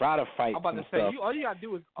to try to fight. I'm about to say, stuff. all you gotta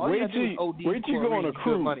do is OD. Wait till you go on a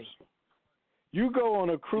cruise. You go on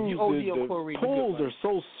a cruise. The pools are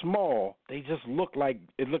so small, they just looks like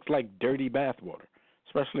dirty bathwater,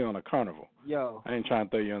 especially on a Carnival. Yo, I ain't trying to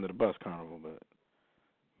throw you under the bus, Carnival, but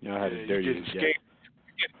how the dirty it gets.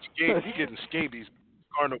 You getting scabies,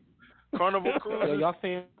 Carnival cruise. Yo,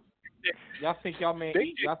 y'all think y'all man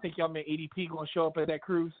EDP gonna show up at that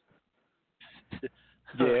cruise?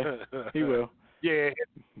 Yeah, he will. Yeah,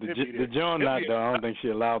 the John not though. I don't think she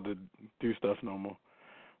allowed to do stuff no more.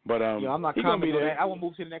 But I'm not commenting on that. I will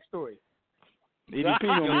move to the next story. EDP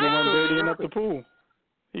gonna be the one dirtying up the pool.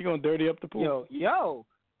 He gonna dirty up the pool. Yo,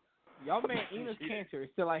 y'all man Enos Cancer is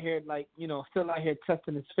still out here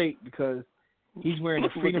testing his fate because he's wearing a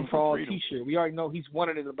Freedom for All T-shirt. We already know he's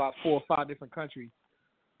wanted in about 4 or 5 different countries,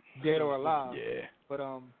 dead or alive. Yeah. But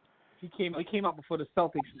he came out before the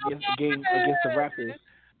Celtics game against the Raptors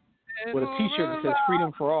with a T-shirt that says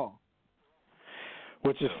Freedom for All.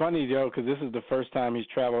 Which is funny, yo, because this is the first time he's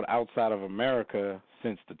traveled outside of America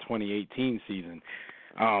since the 2018 season.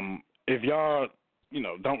 If y'all,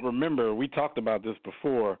 don't remember, we talked about this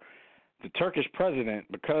before. The Turkish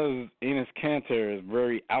president, because Enes Kanter is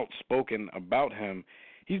very outspoken about him,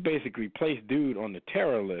 he's basically placed dude on the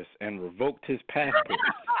terror list and revoked his passport.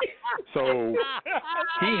 So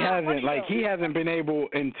he hasn't been able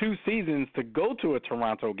in 2 seasons to go to a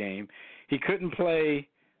Toronto game. He couldn't play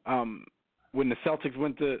when the Celtics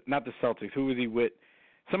went to, not the Celtics, who was he with?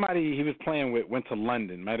 Somebody he was playing with went to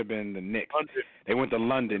London, might have been the Knicks. They went to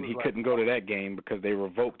London. He couldn't go to that game because they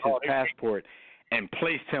revoked his passport and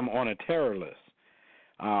placed him on a terror list.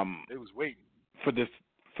 It was waiting. For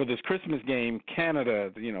this Christmas game,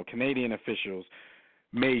 Canada, Canadian officials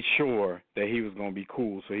made sure that he was going to be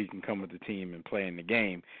cool so he can come with the team and play in the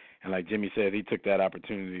game. And like Jimmy said, he took that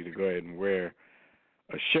opportunity to go ahead and wear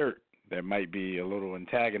a shirt that might be a little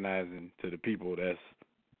antagonizing to the people that's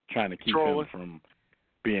trying to keep him from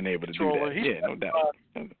being able to do Trolling. that. Yeah, no doubt.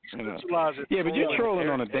 You know. Specializes Yeah, but you're trolling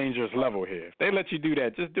on a everything. dangerous level here. If they let you do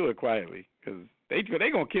that, just do it quietly, because they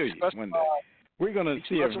gonna kill you one day. We're gonna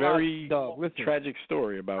see a very tragic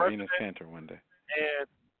story about Enes Kanter one day. And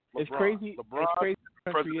LeBron. It's crazy. LeBron, It's crazy.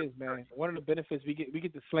 The country President is, man. One of the benefits we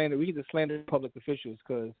get to slander public officials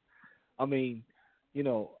because, I mean, you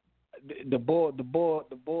know, the Bulls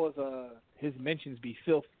his mentions be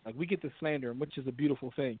filth. Like we get to slander him, which is a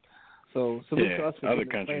beautiful thing. So salute to us for other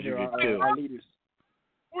getting to countries you slander get killed. our leaders.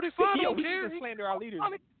 45 Yeah, don't we care. get to slander our leaders.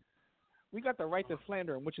 We got the right to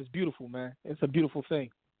slander him, which is beautiful, man. It's a beautiful thing.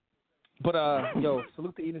 But yo,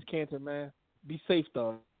 salute to Enes Kanter, man. Be safe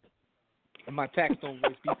though. And my tax don't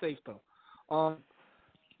voice. Be safe though.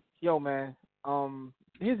 Yo, man.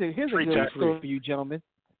 Here's a good story for you, gentlemen.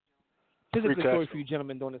 Here's a good story for you,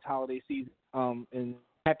 gentlemen, during this holiday season. And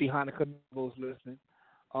happy Hanukkah to those listening.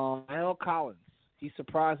 Al Collins, he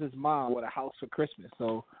surprised his mom with a house for Christmas.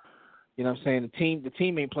 So, you know what I'm saying? The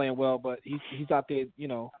team ain't playing well, but he's out there, you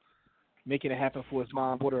know, making it happen for his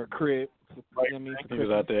mom. Bought her a crib. You know what I mean, he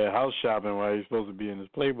was out there house shopping while he's supposed to be in his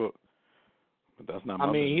playbook. But that's not my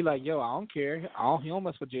business. he like, yo, I don't care. He don't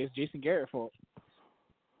mess with Jason Garrett fault.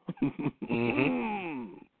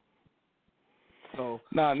 Mm-hmm. So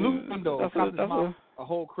nah, that's a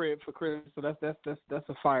whole crib for Christmas. So that's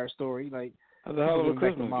a fire story. Like that's a hell of a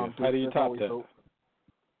Christmas gift. How do you top that? Dope.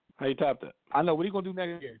 How you top that? I know. What are you gonna do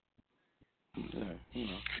next year? Yeah, you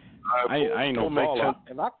know. I ain't no baller.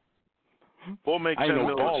 We'll make I ain't no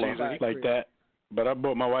 10 baller million like that. But I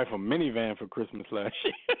bought my wife a minivan for Christmas last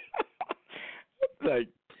year. Like.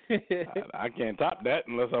 I can't top that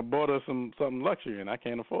unless I bought her something luxury, and I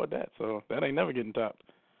can't afford that. So that ain't never getting topped.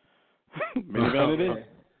 Minivan it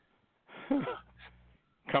is.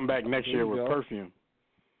 Come back next year with perfume.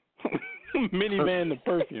 Minivan the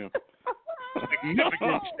perfume.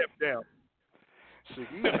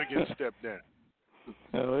 Significant step down.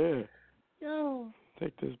 Hell yeah. Yo.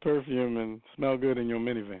 Take this perfume and smell good in your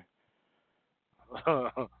minivan.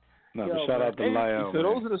 Shout out to Lyle. So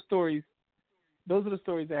those are the stories. Those are the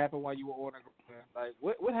stories that happened while you were on. Like,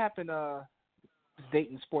 what happened this date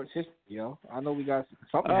in sports history, yo? I know we got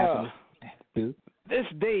something happening. This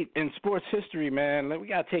date in sports history, man, we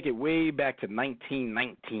got to take it way back to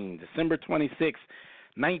 1919, December 26,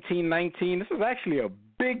 1919. This was actually a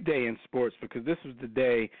big day in sports because this was the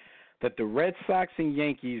day that the Red Sox and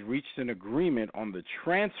Yankees reached an agreement on the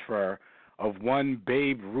transfer of one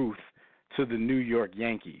Babe Ruth to the New York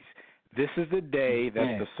Yankees. This is the day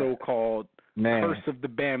that the so-called curse of the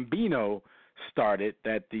Bambino started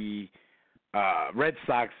that the Red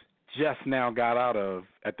Sox just now got out of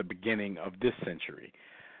at the beginning of this century.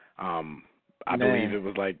 I believe it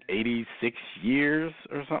was like 86 years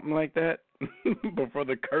or something like that before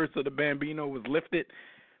the curse of the Bambino was lifted.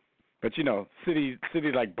 But, you know, cities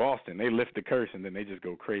like Boston, they lift the curse and then they just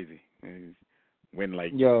go crazy. And win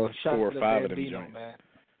like 4 or 5 of them joints. Man.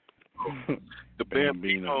 The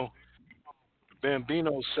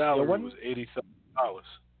Bambino's salary was $80,000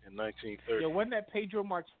 in 1930. Yeah, wasn't that Pedro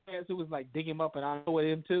Martinez who was like dig him up and I know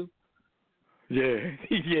him too? Yeah,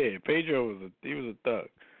 Pedro was a thug.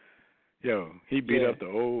 Yo, he beat up the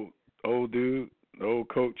old dude, the old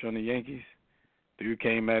coach on the Yankees. Dude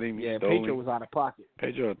came at him. Yeah, Pedro was out of pocket.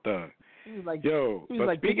 Pedro a thug. He was like,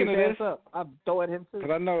 speaking of this, I'd throw at him too.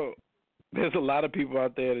 Because I know there's a lot of people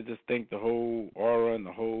out there that just think the whole aura and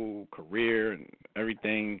the whole career and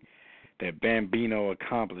everything that Bambino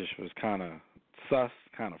accomplished was kind of sus,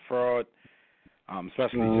 kind of fraud,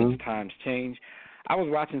 especially since times change. I was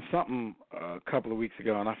watching something a couple of weeks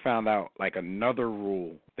ago, and I found out like another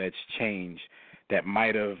rule that's changed that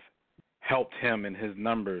might have helped him in his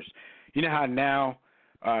numbers. You know how now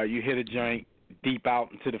you hit a joint deep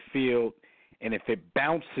out into the field, and if it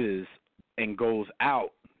bounces and goes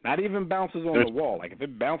out, not even bounces on the wall, like if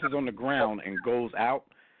it bounces on the ground and goes out,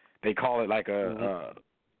 they call it like a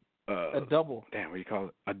double. Damn, what do you call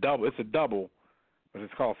it? A double. It's a double, but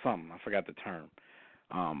it's called something. I forgot the term.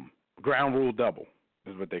 Ground rule double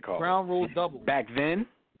is what they call it. Ground rule double. Ground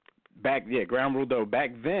rule double.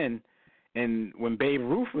 Back then, and when Babe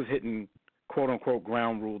Ruth was hitting quote-unquote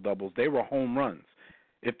ground rule doubles, they were home runs.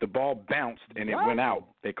 If the ball bounced and it went out,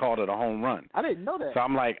 they called it a home run. I didn't know that. So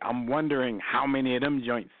I'm wondering how many of them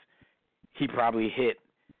joints he probably hit,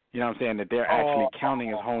 you know what I'm saying, that they're actually counting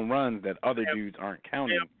as home runs that other dudes aren't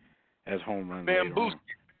counting as home runs.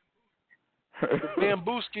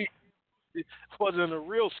 Bambooski wasn't a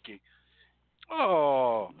real ski.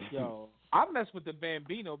 Oh. Yo, I messed with the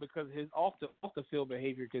Bambino because his off the field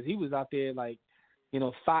behavior, because he was out there like, you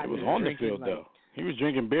know, fighting. It was on the field though. He was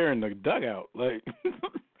drinking beer in the dugout, like.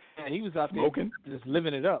 Yeah, he was out there smoking, just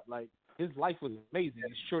living it up. Like his life was amazing.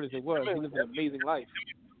 As short as it was, he lived an amazing life.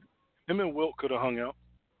 Him and Wilt could have hung out,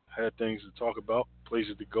 had things to talk about,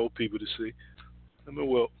 places to go, people to see. Him and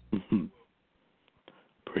Wilt.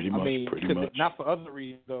 Pretty much. Not for other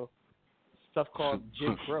reasons though. Stuff called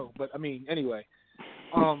Jim Crow. But I mean, anyway.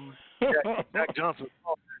 Jack Johnson.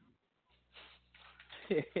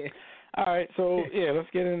 All right, so yeah, let's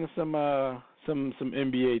get into some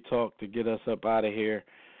NBA talk to get us up out of here.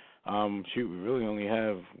 We really only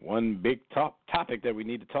have one big topic that we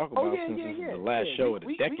need to talk about since this is the last show of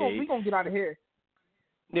the decade. We're going to get out of here.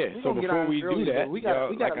 Yeah, so before we do that,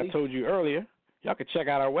 like I told you earlier, y'all can check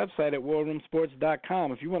out our website at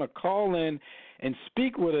worldroomsports.com. If you want to call in and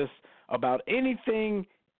speak with us about anything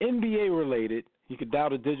NBA related, you can dial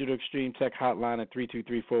the Digital Extreme Tech hotline at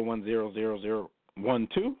 323-410-0012,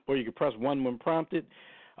 or you can press 1 when prompted.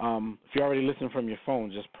 If you're already listening from your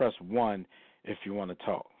phone, just press 1 if you want to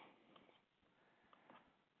talk.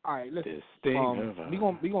 All right, listen. We're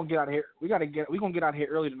gonna get out of here. We're gonna get out of here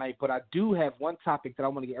early tonight, but I do have one topic that I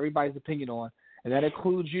want to get everybody's opinion on, and that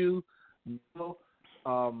includes you,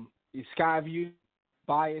 Skyview,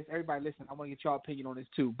 Bias, everybody listen. I want to get y'all opinion on this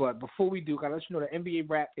too. But before we do, gotta let you know that NBA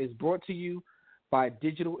Rap is brought to you by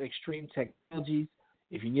Digital Extreme Technologies.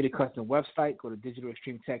 If you need a custom website, go to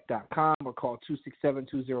digitalextremetech.com or call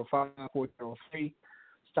 267-205-4003.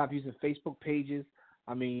 Stop using Facebook pages.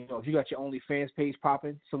 I mean, if you got your OnlyFans page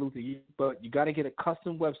popping, salute to you. But you got to get a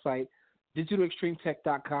custom website,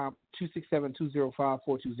 digitalextremetech.com,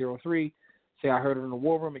 267-205-4203. Say I heard it in the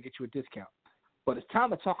War Room and get you a discount. But it's time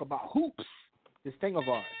to talk about hoops, this thing of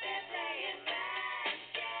ours.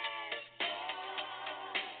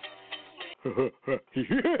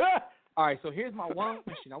 All right, so here's my one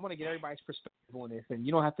question. I want to get everybody's perspective on this, and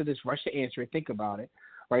you don't have to just rush to answer it. Think about it,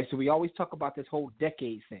 right? So we always talk about this whole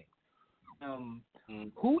decade thing.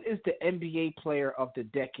 Who is the NBA player of the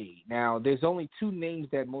decade? Now, there's only 2 names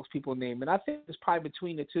that most people name, and I think it's probably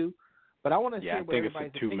between the 2. But I want to say what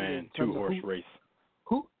everybody's opinion is. Two-horse race.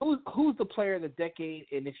 Who's the player of the decade?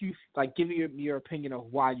 And if you give me your opinion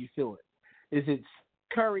of why you feel it. Is it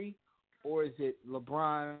Curry or is it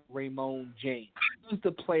LeBron, Raymond, James? Who's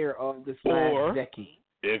the player of this last decade?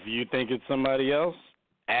 If you think it's somebody else,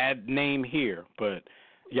 add name here. But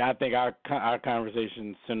yeah, I think our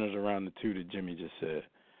conversation centers around the 2 that Jimmy just said.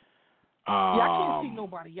 I can't see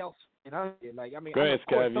nobody else. Go ahead,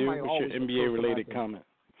 Skyview. What's your NBA-related comment?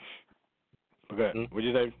 Okay, what'd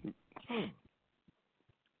you say?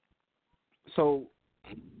 So,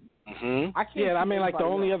 I can't. Yeah, I mean, like the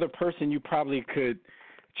only other person you probably could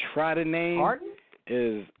try to name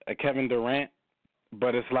is a Kevin Durant,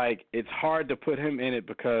 but it's like it's hard to put him in it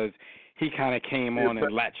because he kind of came on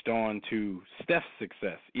and latched on to Steph's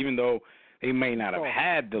success, even though they may not have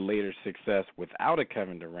had the later success without a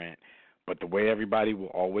Kevin Durant. But the way everybody will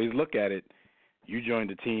always look at it, you joined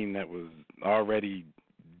a team that was already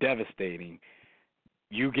devastating.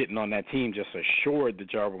 You getting on that team just assured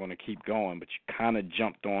that y'all were going to keep going, but you kind of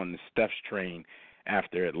jumped on the Steph's train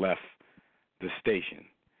after it left the station.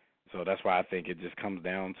 So that's why I think it just comes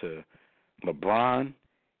down to LeBron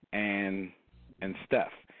and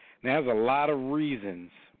Steph. Now, there's a lot of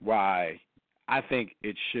reasons why I think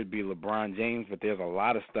it should be LeBron James, but there's a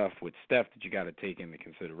lot of stuff with Steph that you got to take into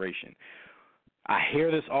consideration. I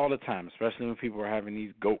hear this all the time, especially when people are having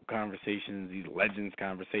these GOAT conversations, these legends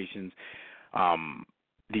conversations,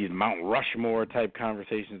 these Mount Rushmore type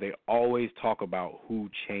conversations. They always talk about who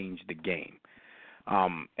changed the game.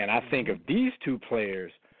 And I think of these 2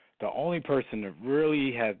 players, the only person that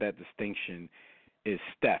really has that distinction is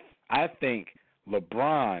Steph. I think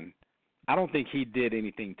LeBron, I don't think he did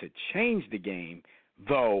anything to change the game,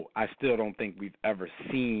 though I still don't think we've ever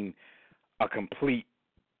seen a complete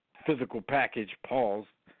physical package,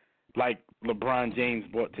 like LeBron James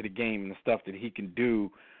brought to the game and the stuff that he can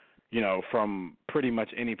do, from pretty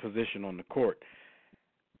much any position on the court.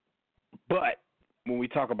 But when we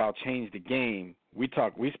talk about change the game, we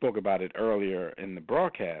spoke about it earlier in the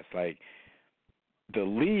broadcast. Like, the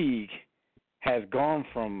league has gone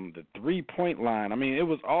from the 3-point line. I mean, it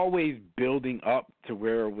was always building up to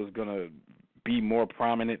where it was going to be more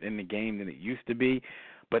prominent in the game than it used to be.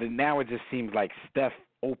 But now it just seems like Steph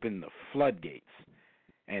opened the floodgates.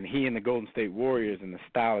 And he and the Golden State Warriors and the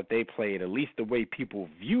style that they played, at least the way people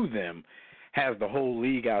view them, has the whole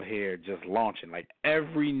league out here just launching. Like,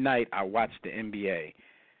 every night I watch the NBA,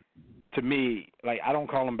 to me, like, I don't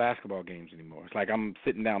call them basketball games anymore. It's like I'm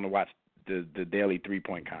sitting down to watch the daily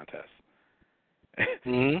 3-point contest.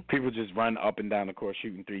 People just run up and down the court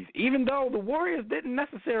shooting threes, even though the Warriors didn't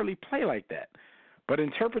necessarily play like that. But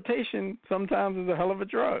interpretation sometimes is a hell of a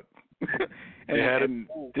drug. and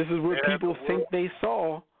this is what people think they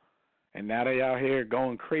saw, And now they out here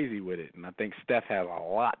going crazy with it. And I think Steph has a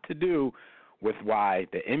lot to do with why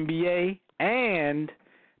the NBA and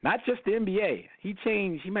not just the NBA.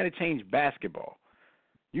 He might have changed basketball.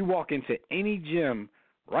 You walk into any gym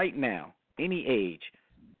right now, any age,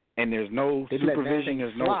 and there's no supervision,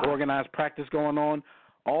 there's no organized practice going on.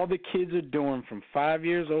 All the kids are doing from 5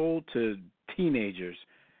 years old to teenagers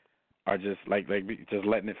are just like just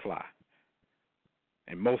letting it fly.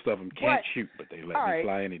 And most of them can't shoot, but they let it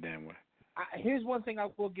fly any damn way. Here's one thing I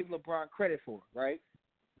will give LeBron credit for, right?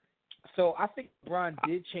 So I think LeBron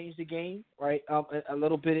did change the game, right, a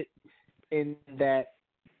little bit in that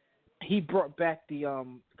he brought back the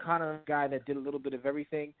kind of guy that did a little bit of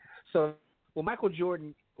everything. So when Michael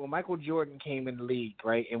Jordan came in the league,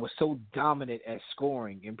 right, and was so dominant at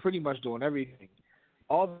scoring and pretty much doing everything,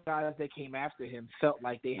 all the guys that came after him felt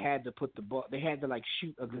like they had to put the ball, they had to like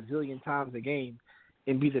shoot a gazillion times a game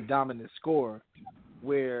and be the dominant scorer.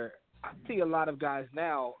 Where I see a lot of guys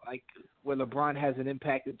now, like where LeBron has an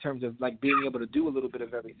impact in terms of like being able to do a little bit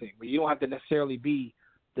of everything, where you don't have to necessarily be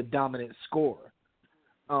the dominant scorer.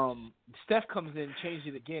 Steph comes in, changes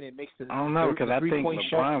it again, and makes the I don't know because I think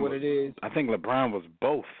LeBron what it is. I think LeBron was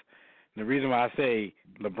both. And the reason why I say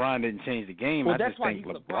LeBron didn't change the game, I just think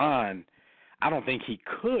LeBron. I don't think he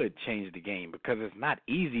could change the game because it's not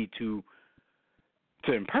easy to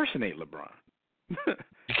impersonate LeBron. You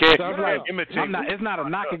can't, so imitate. It's not a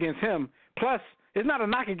knock against him. Plus, it's not a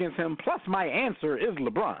knock against him. Plus, my answer is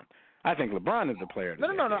LeBron. I think LeBron is the player. No.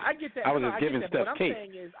 I get that. I was just giving Steph case.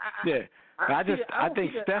 I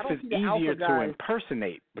think Steph is easier to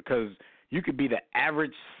impersonate because you could be the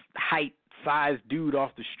average height, size dude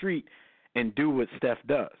off the street and do what Steph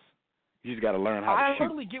does. You just got to learn how to shoot. I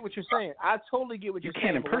totally get what you're saying. You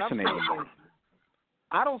can't impersonate him.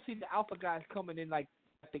 I don't see the alpha guys coming in like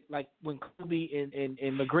when Kobe and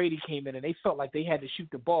McGrady came in and they felt like they had to shoot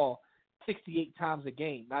the ball 68 times a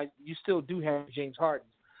game. Now, you still do have James Harden.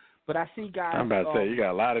 But I see guys. I'm about to say, you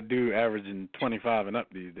got a lot of dudes averaging 25 and up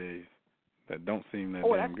these days that don't seem that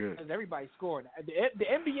damn good. Everybody's scoring. The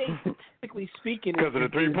NBA, statistically speaking, because of the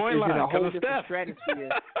three-point line, because of Steph.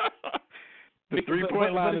 Stratosphere. The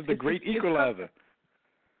three-point line is the great equalizer.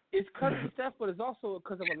 It's because of Steph, but it's also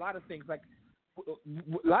because of a lot of things. Like,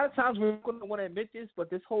 a lot of times we're going to want to admit this, but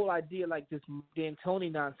this whole idea, like this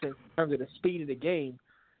D'Antoni nonsense in terms of the speed of the game,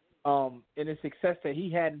 and the success that he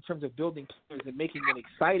had in terms of building players and making an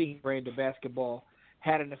exciting brand of basketball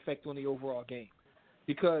had an effect on the overall game.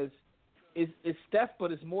 Because it's Steph,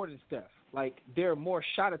 but it's more than Steph. Like, there are more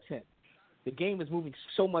shot attempts. The game is moving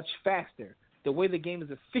so much faster. The way the game is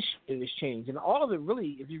efficient has changed. And all of it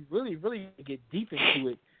really, if you really, really get deep into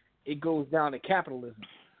it, it goes down to capitalism.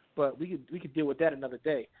 But we could deal with that another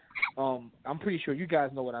day. I'm pretty sure you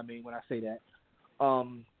guys know what I mean when I say that. Oh,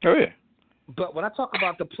 yeah. But when I talk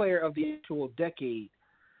about the player of the actual decade,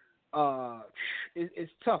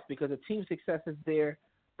 it's tough because the team success is there.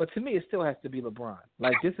 But to me, it still has to be LeBron.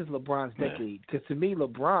 Like, this is LeBron's decade. Because to me,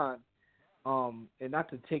 LeBron, and not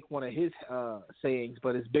to take one of his sayings,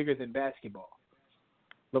 but it's bigger than basketball.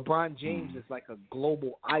 LeBron James is like a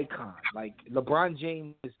global icon. Like, LeBron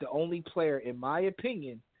James is the only player, in my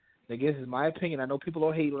opinion, again, this is my opinion. I know people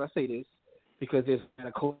will hate when I say this because there's a lot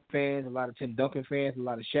of Kobe fans, a lot of Tim Duncan fans, a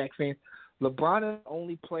lot of Shaq fans. LeBron is the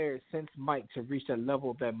only player since Mike to reach that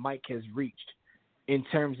level that Mike has reached in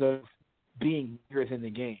terms of being bigger than the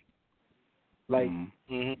game. Like,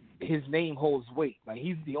 his name holds weight. Like,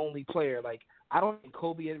 he's the only player. Like, I don't think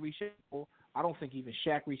Kobe had reached that level. I don't think even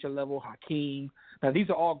Shaq reached a level. Hakeem. Now, these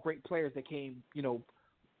are all great players that came,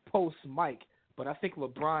 post Mike. But I think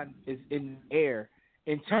LeBron is in the air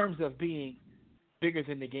in terms of being bigger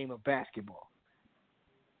than the game of basketball.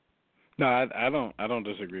 No, I don't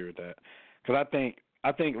disagree with that. Because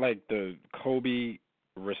I think like the Kobe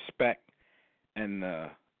respect and the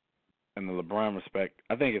LeBron respect,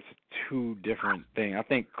 I think it's two different things. I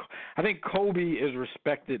think Kobe is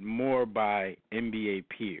respected more by NBA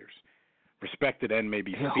peers, respected and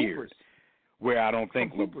maybe feared, where I don't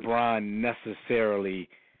think LeBron necessarily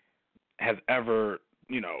has ever,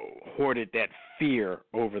 hoarded that fear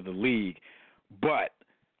over the league. But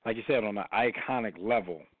like you said, on an iconic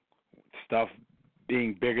level, stuff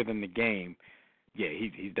being bigger than the game, yeah,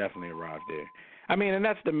 he's definitely arrived there. I mean, and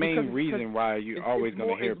that's the main reason why you're always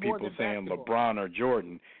going to hear people saying LeBron or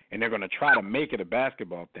Jordan, and they're going to try to make it a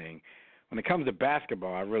basketball thing. When it comes to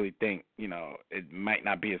basketball, I really think, it might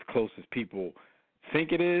not be as close as people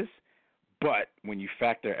think it is, but when you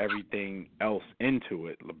factor everything else into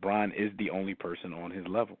it, LeBron is the only person on his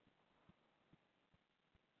level.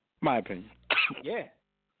 My opinion. Yeah.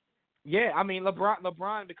 Yeah, I mean,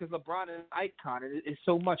 LeBron, because LeBron is an icon. It's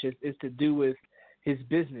so much. It's to do with his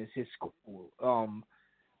business, his school.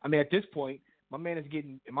 I mean, at this point, my man is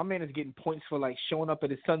getting points for like showing up at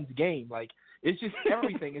his son's game. Like it's just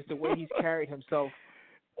everything. It's the way he's carried himself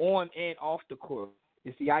on and off the court.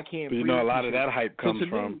 It's the I can't. But you know, a lot of that hype comes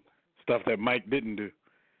from stuff that Mike didn't do.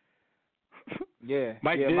 Yeah,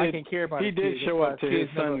 Mike didn't care about. He did show up to his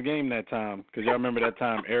son's game that time, because y'all remember that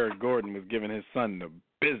time Eric Gordon was giving his son the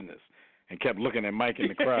business and kept looking at Mike in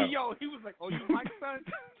the crowd. Yo, he was like, "Oh, you Mike's son?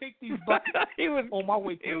 Take these buckets." He was on my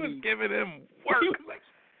way to the league. He was giving him work. He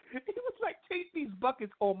was like, "Take these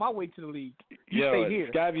buckets on my way to the league. You Yo, stay here."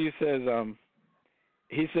 Skyview says,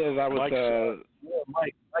 he says I was.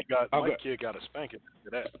 Mike kid got a spanking after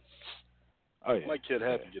that. Oh yeah. Mike kid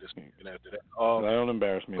had to get a spanking after that. Don't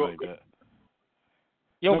embarrass me like that.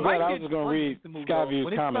 Yo, no, I was just gonna read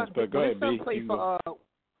Skyview's comments, but go ahead, B. What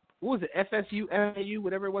was it? FSU, MAU,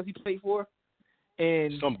 whatever it was he played for,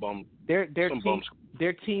 and some bum. Their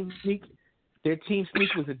team sneak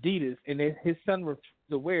was Adidas, and his son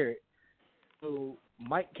refused to wear it. So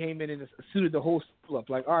Mike came in and suited the whole school up.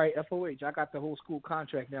 Like, all right, FOH, I got the whole school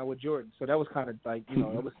contract now with Jordan. So that was kind of like,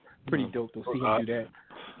 that was pretty dope to see him do that.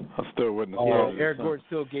 I still wouldn't. Eric Gordon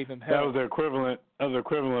still gave him hell. That was the equivalent.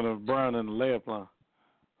 of Brown in the layup line.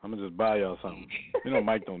 I'm gonna just buy y'all something.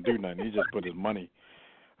 Mike don't do nothing. He just put his money.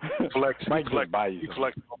 Mike just buy you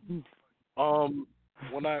something.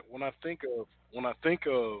 When I think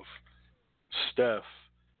of Steph,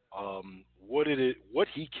 what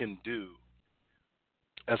he can do,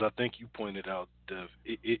 as I think you pointed out, Dev,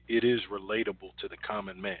 it is relatable to the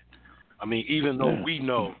common man. I mean, even though we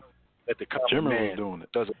know that the common man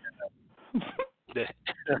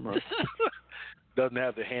doesn't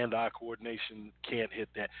have the hand-eye coordination, can't hit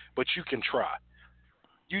that, but you can try.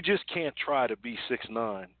 You just can't try to be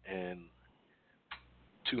 6'9" and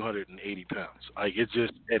 280 pounds. Like it's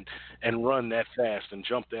just and run that fast and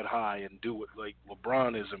jump that high and do it like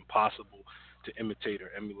LeBron is impossible to imitate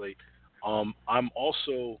or emulate. I'm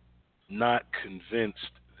also not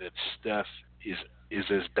convinced that Steph is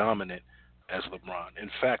as dominant as LeBron. In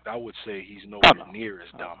fact, I would say he's nowhere near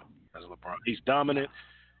as dominant as LeBron. He's dominant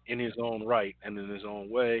in his own right and in his own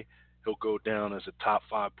way. He'll go down as a top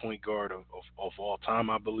 5 point guard of all time,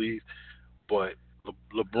 I believe. But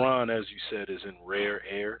LeBron, as you said, is in rare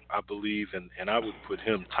air, I believe, and I would put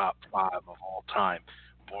him top 5 of all time,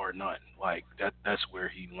 bar none. Like that's where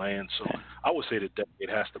he lands. So I would say that it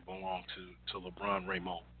has to belong to LeBron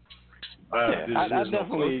Raymond. I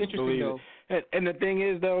definitely believe it. And the thing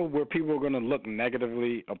is, though, where people are going to look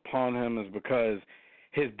negatively upon him is because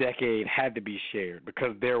his decade had to be shared,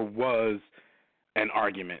 because there was an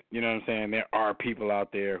argument. You know what I'm saying? There are people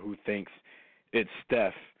out there who thinks it's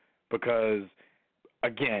Steph because,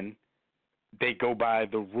 again, they go by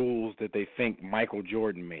the rules that they think Michael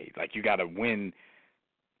Jordan made. Like, you got to win,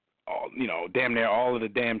 damn near all of the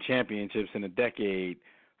damn championships in a decade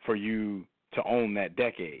for you to own that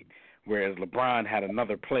decade. Whereas LeBron had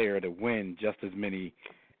another player to win just as many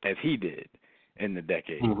as he did in the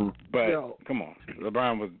decade. Mm-hmm. But come on,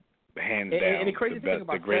 LeBron was hands down the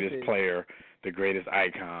greatest player, the greatest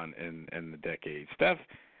icon in the decade. Steph,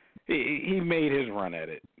 he made his run at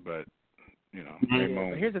it, but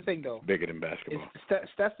Raymond, here's the thing though, bigger than basketball.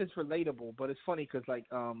 Steph is relatable, but it's funny because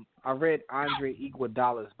I read Andre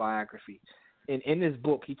Iguodala's biography, and in this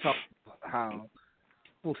book he talks about how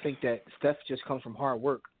people think that Steph just comes from hard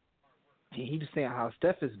work. He was saying how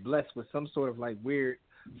Steph is blessed with some sort of like weird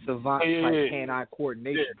savant type hand-eye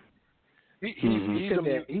coordination. Yeah.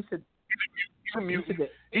 He said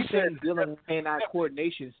dealing with hand-eye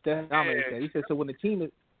coordination, Steph dominates that. He said so when the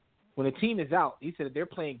team is out, he said they're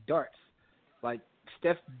playing darts. Like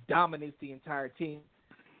Steph dominates the entire team.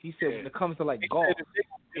 He said when it comes to like golf,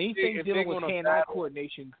 anything dealing with hand-eye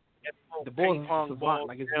coordination, the ball's savant.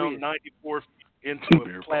 Like it's down weird. 94 feet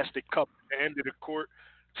into a plastic cup at the end of the court.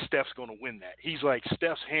 Steph's going to win that. He's like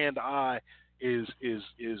Steph's hand-eye is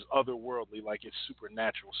otherworldly, like it's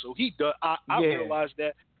supernatural. So he does. I realize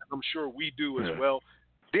that. I'm sure we do as well.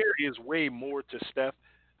 There is way more to Steph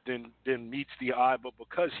than meets the eye, but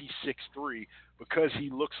because he's 6'3", because he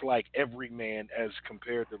looks like every man as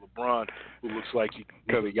compared to LeBron, who looks like he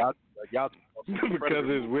because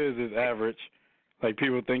his whiz is average. Like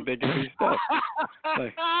people think they can be Steph.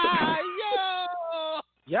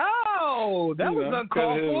 Yo, that was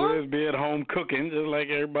uncalled for. His whiz be at home cooking just like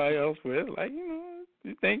everybody else would. Like,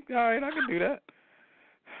 you think, all right, I can do that.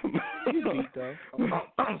 Excuse me, I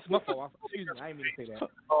didn't mean to say that.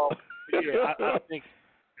 I think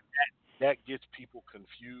that gets people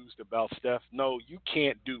confused about Steph. No, you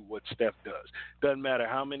can't do what Steph does. Doesn't matter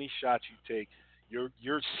how many shots you take.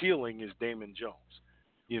 Your ceiling is Damon Jones.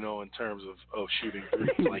 In terms of shooting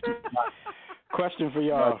threes. Like, question for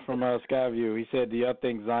y'all from Skyview. He said, do y'all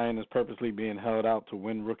think Zion is purposely being held out to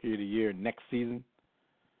win Rookie of the Year next season?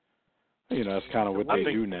 You know, that's kind of what they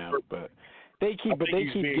do now. But they keep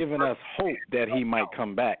giving us hope that he might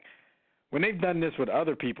come back. When they've done this with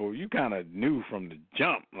other people, you kind of knew from the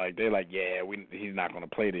jump. Like, they're like, he's not going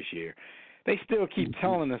to play this year. They still keep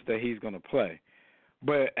telling us that he's going to play.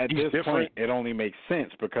 But at this point, it only makes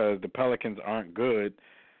sense because the Pelicans aren't good.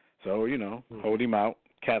 So, you know, hold him out.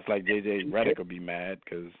 Cats like J.J. Redick will be mad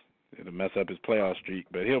because it'll mess up his playoff streak.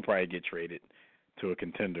 But he'll probably get traded to a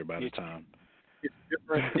contender by the time.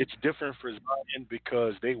 It's different for Zion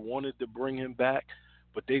because they wanted to bring him back,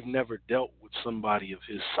 but they've never dealt with somebody of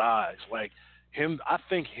his size. Like him, I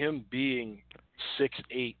think him being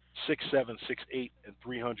 6'8", 6'7", 6'8", and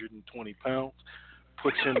 320 pounds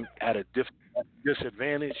puts him at a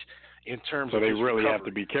disadvantage in terms of. So they really recovery. have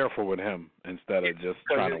to be careful with him instead of just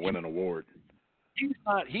trying to win an award.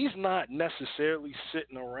 He's not necessarily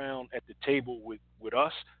sitting around at the table with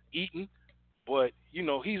us eating. But, you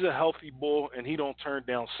know, he's a healthy bull, and he don't turn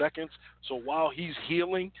down seconds. So while he's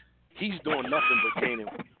healing, he's doing nothing but gaining.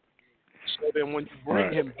 So then when you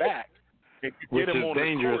bring him back, if you which get him is on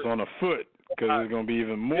dangerous the court, on a foot because there's going to be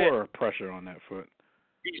even more pressure on that foot.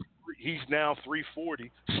 He's now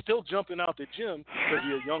 340, still jumping out the gym because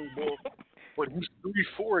he's a young bull. But he's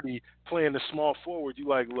 340 playing the small forward. You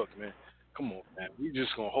like, look, man, come on, man. We're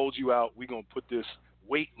just going to hold you out. We're going to put this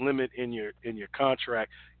weight limit in your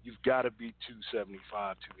contract. You've got to be 275,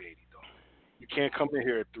 280, though. You can't come in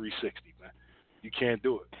here at 360, man. You can't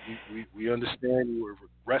do it. We understand you were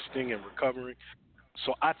resting and recovering.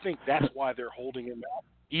 So I think that's why they're holding him out,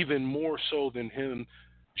 even more so than him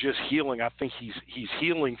just healing. I think he's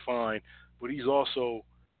healing fine, but he's also,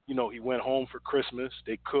 you know, he went home for Christmas.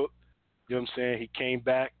 They cooked. You know what I'm saying? He came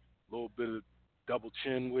back, a little bit of double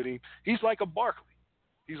chin with him. He's like a Barkley.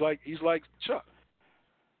 He's like Chuck.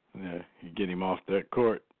 Yeah, you get him off that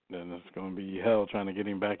court, then it's going to be hell trying to get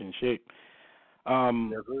him back in shape.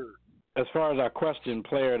 As far as our question,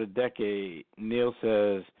 player of the decade, Neil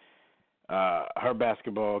says her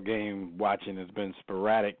basketball game watching has been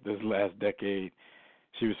sporadic this last decade.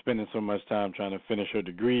 She was spending so much time trying to finish her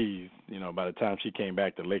degrees. You know, by the time she came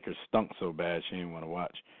back, the Lakers stunk so bad she didn't want to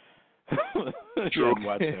watch. She didn't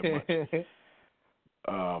watch that much.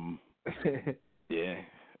 Yeah.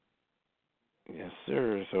 Yes,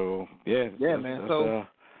 sir. So man. So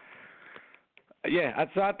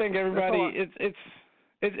I think everybody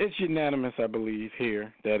it's unanimous, I believe,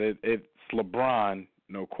 here that it's LeBron,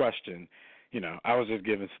 no question. You know, I was just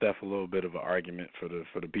giving Steph a little bit of an argument for the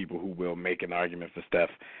people who will make an argument for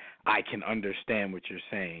Steph. I can understand what you're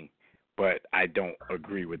saying, but I don't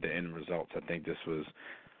agree with the end results. I think this was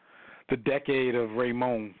the decade of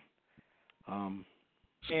Raymond.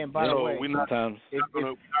 And by the way, in the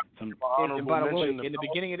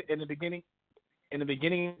beginning of the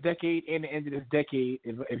decade and the end of this decade,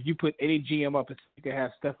 if you put any GM up, you can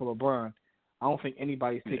have Steph or LeBron. I don't think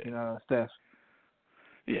anybody's taking Steph.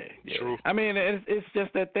 Yeah, true. I mean, it's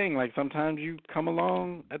just that thing. Like sometimes you come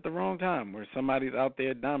along at the wrong time where somebody's out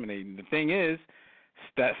there dominating. The thing is,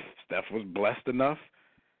 Steph was blessed enough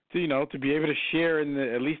to be able to share in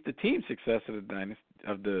at least the team success of the dynasty.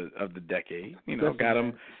 Of the decade, got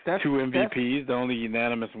him two MVPs, the only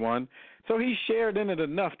unanimous one. So he shared in it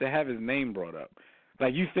enough to have his name brought up.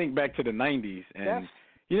 Like you think back to the '90s, and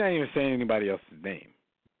you're not even saying anybody else's name,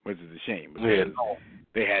 which is a shame because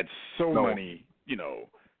they had so many,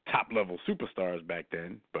 top level superstars back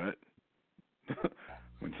then. But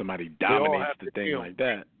when somebody dominates the thing like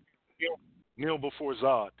that, Neil before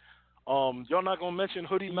Zod. Y'all not gonna mention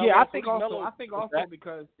Hoodie Melo? Yeah, I think also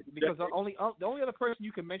because the only other person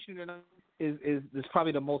you can mention is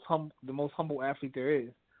probably the most humble athlete there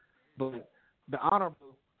is, but the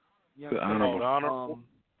honorable.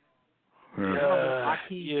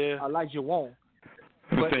 Elijah Wong.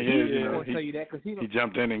 But he's going to tell you that because he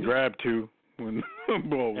jumped in and grabbed two when the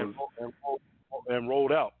ball was and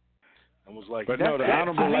rolled out. I was like, but no, the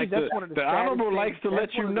honorable likes to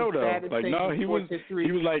let you know though. Like no, he was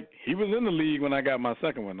in the league when I got my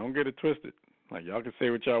second one. Don't get it twisted. Like y'all can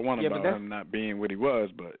say what y'all want about him not being what he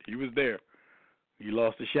was, but he was there. He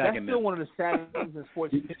lost the Shaq. That's still one of the saddest things in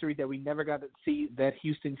sports history that we never got to see that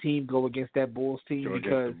Houston team go against that Bulls team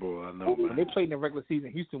because when they played in the regular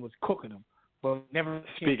season, Houston was cooking them, but never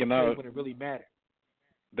speaking of when it really mattered.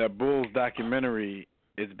 That Bulls documentary.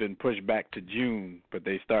 It's been pushed back to June, but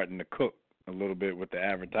they starting to cook a little bit with the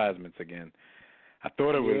advertisements again. I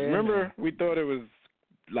thought it was. Remember, we thought it was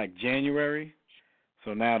like January,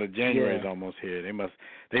 so now the January is almost here. They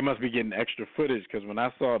must be getting extra footage because when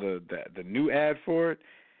I saw the new ad for it,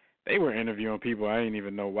 they were interviewing people I didn't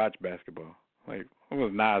even know watch basketball. Like, what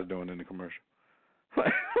was Nas doing in the commercial?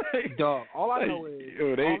 Dog, all I know is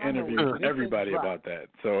they interviewed everybody about that.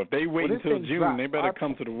 So if they wait until June, they better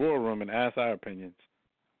come to the War Room and ask our opinions.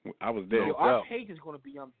 I was there. Yo, our page is going to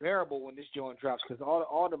be unbearable when this joint drops because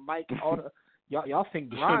all the mic, y'all think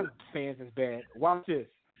Bron fans is bad. Watch this.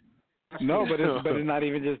 No, but it's not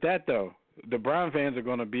even just that though. The Bron fans are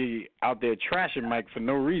going to be out there trashing Mike for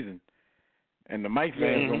no reason, and the Mike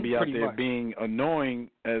fans are going to be out there being annoying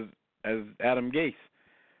as Adam Gase.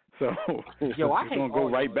 So yo, I it's hate going to go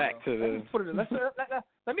right back yo. to the.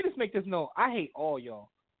 Let me just make this known. I hate all y'all.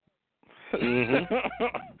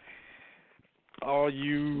 All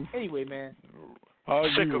you. Anyway, man. All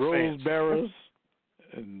you rose bearers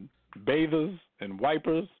and bathers and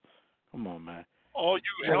wipers. Come on, man. All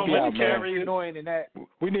you helmet carriers.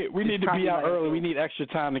 We need to be out early. We need extra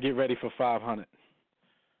time to get ready for 500.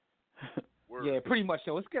 Yeah, pretty much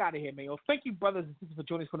so. Let's get out of here, man. Yo, thank you, brothers and sisters, for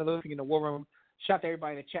joining us for another thing in the War Room. Shout out to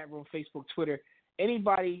everybody in the chat room, Facebook, Twitter.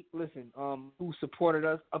 Anybody, listen, who supported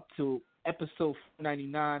us up to episode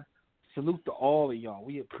 99, salute to all of y'all.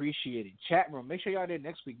 We appreciate it. Chat room, make sure y'all there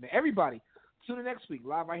next week, man. Everybody, tune in next week,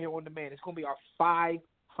 live right here on demand. It's going to be our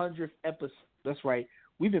 500th episode. That's right.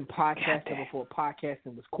 We've been podcasting before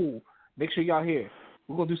podcasting was cool. Make sure y'all here.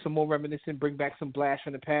 We're going to do some more reminiscing, bring back some blast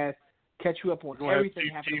from the past, catch you up on everything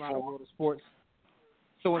happening around the world of sports.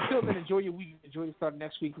 So until then, enjoy your week. Enjoy the start of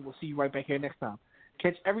next week, and we'll see you right back here next time.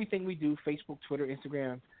 Catch everything we do, Facebook, Twitter,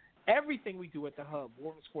 Instagram, everything we do at the hub,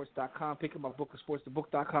 WarRoomSports.com. Pick up my book of sports,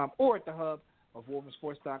 thebook.com, or at the hub of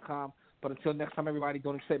WarRoomSports.com. But until next time, everybody,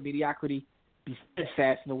 don't accept mediocrity. Be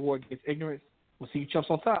steadfast in the war against ignorance. We'll see you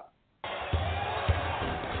chumps on top.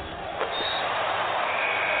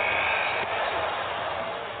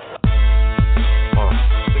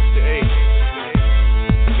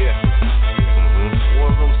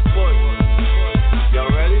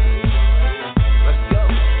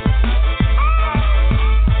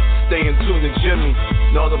 Jimmy,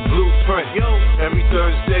 know the blueprint. Every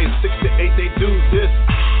Thursday, 6 to 8, they do this.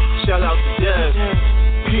 Shout out to Dev,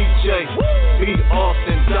 PJ, B.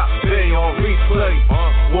 Austin, Bay on replay.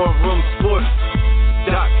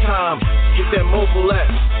 WarRoomSports.com. Get that mobile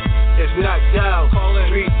app. If not, dial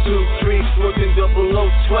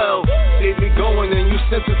 323-140012. They be going and you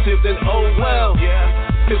sensitive, then oh well.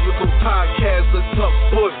 Physical podcast, let's talk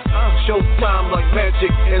sports. Showtime like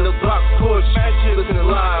magic in the block push. Listen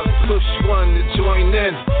live, push one to join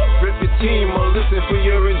in. Rip your team or listen for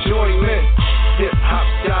your enjoyment. Hip hop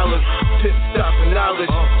scholars, pit stop and knowledge.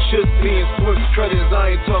 Should be in sports credits,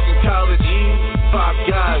 I ain't talking college. 5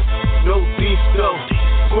 guys, no beef though.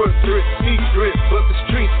 Portrait, secret, but the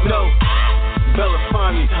streets know.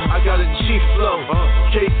 Belafonte, I got a G flow.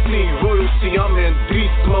 KC, royalty, I'm in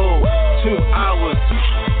beast mode. 2 hours,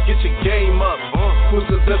 get your game up. Who's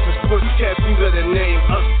the best in sportscast? You better name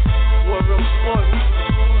us. War Room Sports.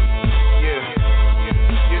 Yeah,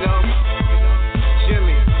 you know,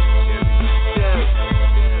 Jimmy, Dev,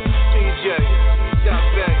 PJ, Jack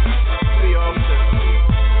Beck, B. Austin.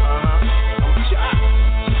 I'm Jack.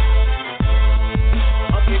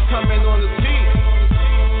 Up and coming on the beat.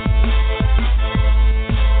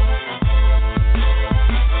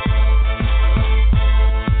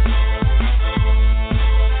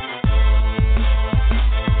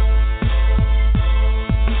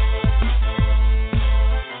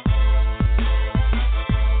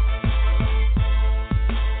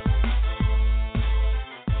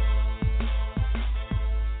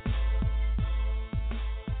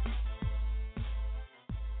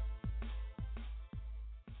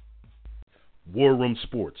 War Room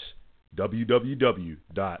Sports,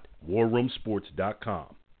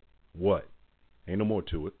 www.warroomsports.com. What? Ain't no more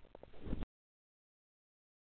to it.